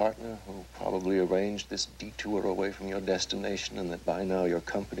was your partner who probably arranged this detour away from your destination, and that by now your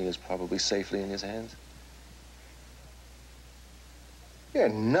company is probably safely in his hands? You're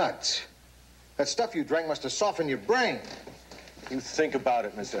nuts. That stuff you drank must have softened your brain. You think about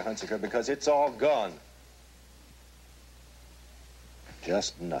it, Mr. Hunsicker, because it's all gone.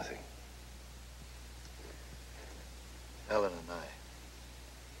 Just nothing. Ellen and I.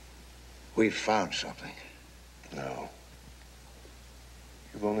 We've found something. No.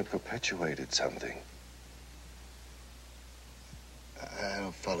 You've only perpetuated something. I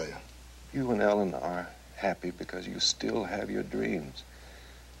don't follow you. You and Ellen are happy because you still have your dreams.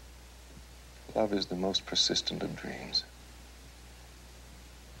 Love is the most persistent of dreams.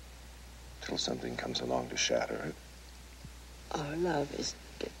 Till something comes along to shatter it. Our love isn't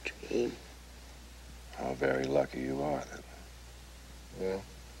a dream. How very lucky you are, then. Well,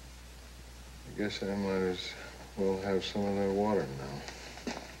 I guess I might as well have some of their water now.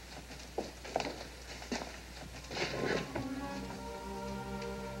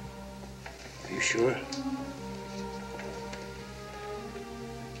 Are you sure?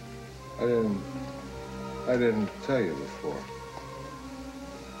 I didn't tell you before.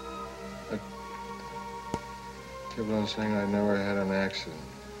 I kept on saying I never had an accident.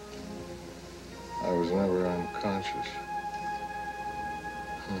 I was never unconscious.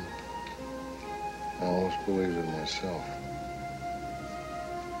 I almost believed it myself.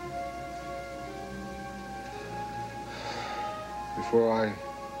 Before I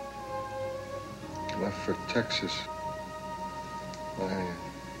left for Texas,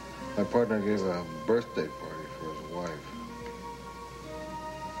 my partner gave a birthday party for his wife.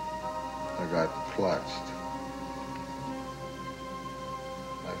 I got platched.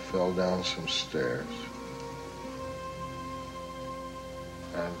 fell down some stairs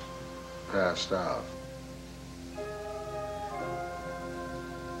and passed out.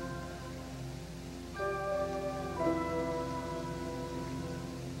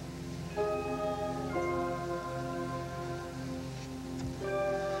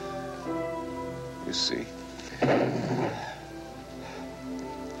 You see?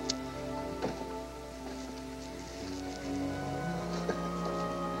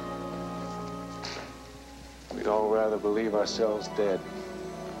 We'd all rather believe ourselves dead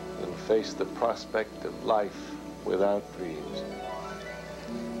than face the prospect of life without dreams.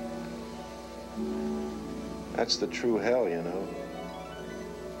 That's the true hell, you know.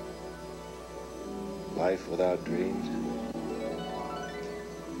 Life without dreams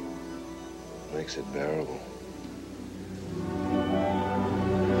makes it bearable.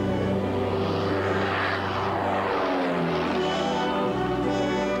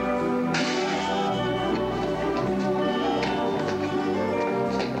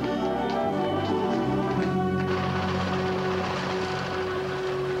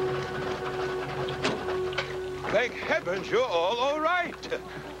 Thank heavens you're all right.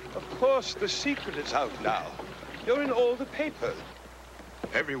 Of course, the secret is out now. You're in all the papers.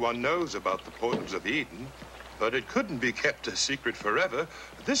 Everyone knows about the portals of Eden, but it couldn't be kept a secret forever.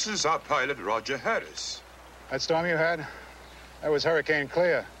 This is our pilot, Roger Harris. That storm you had? That was Hurricane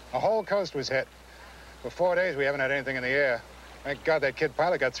Clear. The whole coast was hit. For 4 days, we haven't had anything in the air. Thank God that kid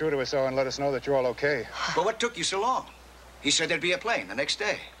pilot got through to us all and let us know that you're all okay. But what took you so long? He said there'd be a plane the next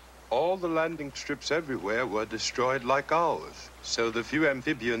day. All the landing strips everywhere were destroyed like ours, so the few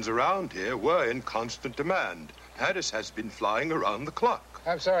amphibians around here were in constant demand. Harris has been flying around the clock.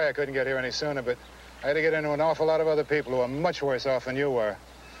 I'm sorry I couldn't get here any sooner, but I had to get into an awful lot of other people who are much worse off than you were.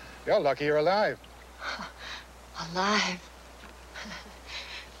 You're lucky you're alive. Alive?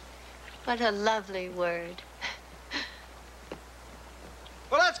 What a lovely word.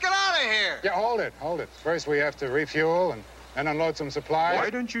 Well, let's get out of here. Yeah, hold it. First we have to refuel and unload some supplies. Why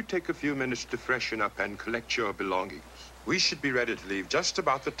don't you take a few minutes to freshen up and collect your belongings? We should be ready to leave just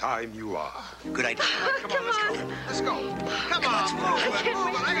about the time you are. Good idea. Come on, let's go. Let's go. Come on, move it.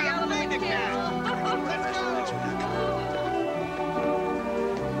 I gotta feed the cat.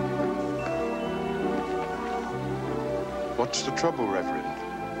 What's the trouble, Reverend?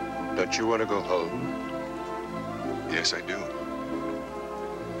 Don't you want to go home? Yes, I do.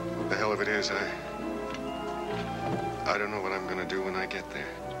 The hell of it is, I don't know what I'm gonna do when I get there.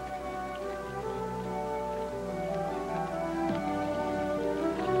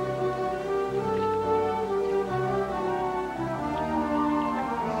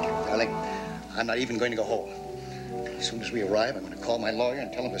 Darling, I'm not even going to go home. As soon as we arrive, I'm going to call my lawyer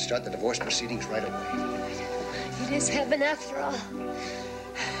and tell him to start the divorce proceedings right away. It is heaven after all.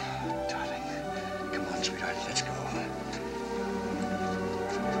 Darling, come on, sweetheart, let's go.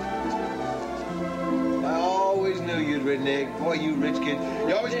 I always knew you'd renege. Boy, you rich kid.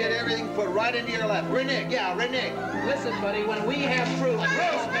 You always get everything put right into your lap. Renege, yeah, renege. Listen, buddy, when we have proof...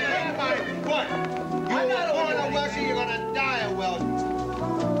 What? You're born a Welshie, you're gonna die a Welsh.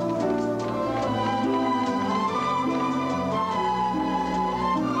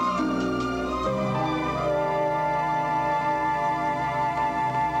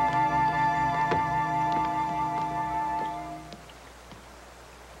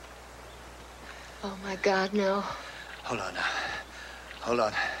 Oh, my God, no. Hold on now. Hold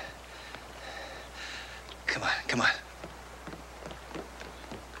on. Come on.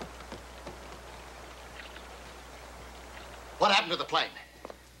 What happened to the plane?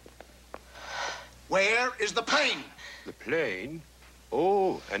 Where is the plane? The plane?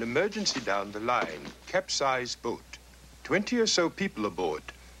 Oh, an emergency down the line. Capsized boat. 20 or so people aboard.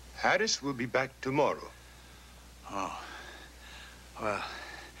 Harris will be back tomorrow. Oh. Well,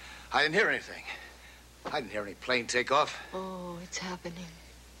 I didn't hear anything. I didn't hear any plane take off. Oh, it's happening.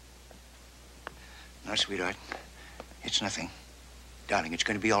 No, sweetheart. It's nothing. Darling, it's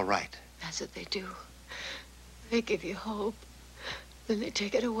going to be all right. That's what they do. They give you hope. Then they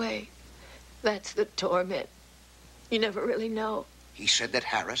take it away. That's the torment. You never really know. He said that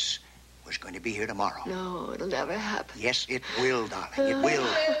Harris was going to be here tomorrow. No, it'll never happen. Yes, it will, darling. It will.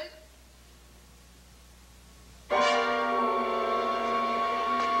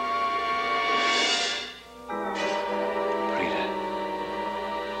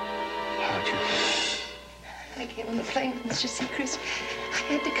 I came on the plane with Mr. Seacrist. I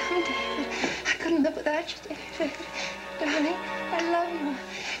had to come, David. I couldn't live without you, David. Darling, I love you.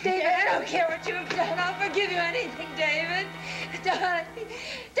 David, I don't care what you've done. I'll forgive you anything, David. Darling,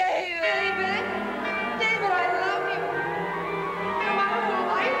 David. David, I love you. You're my whole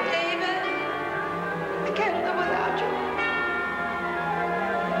life,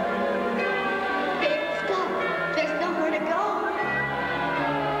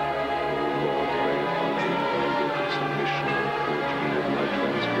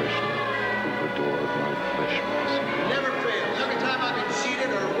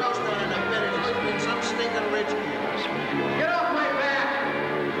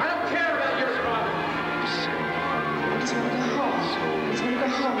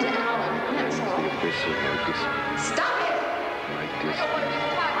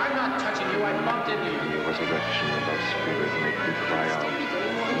 And the resurrection of thy spirit make me cry out.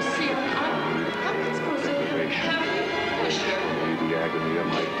 Deprivation. Only the agony of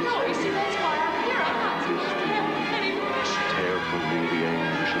my disbelief. Tear from me the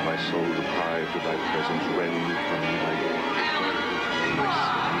anguish of my soul deprived of thy presence, rend from me thy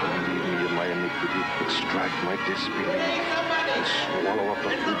relieve me of my iniquity, extract my disbelief, and swallow up the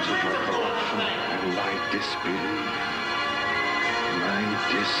fruits of my corruption and my disbelief. My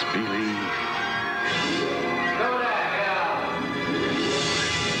disbelief.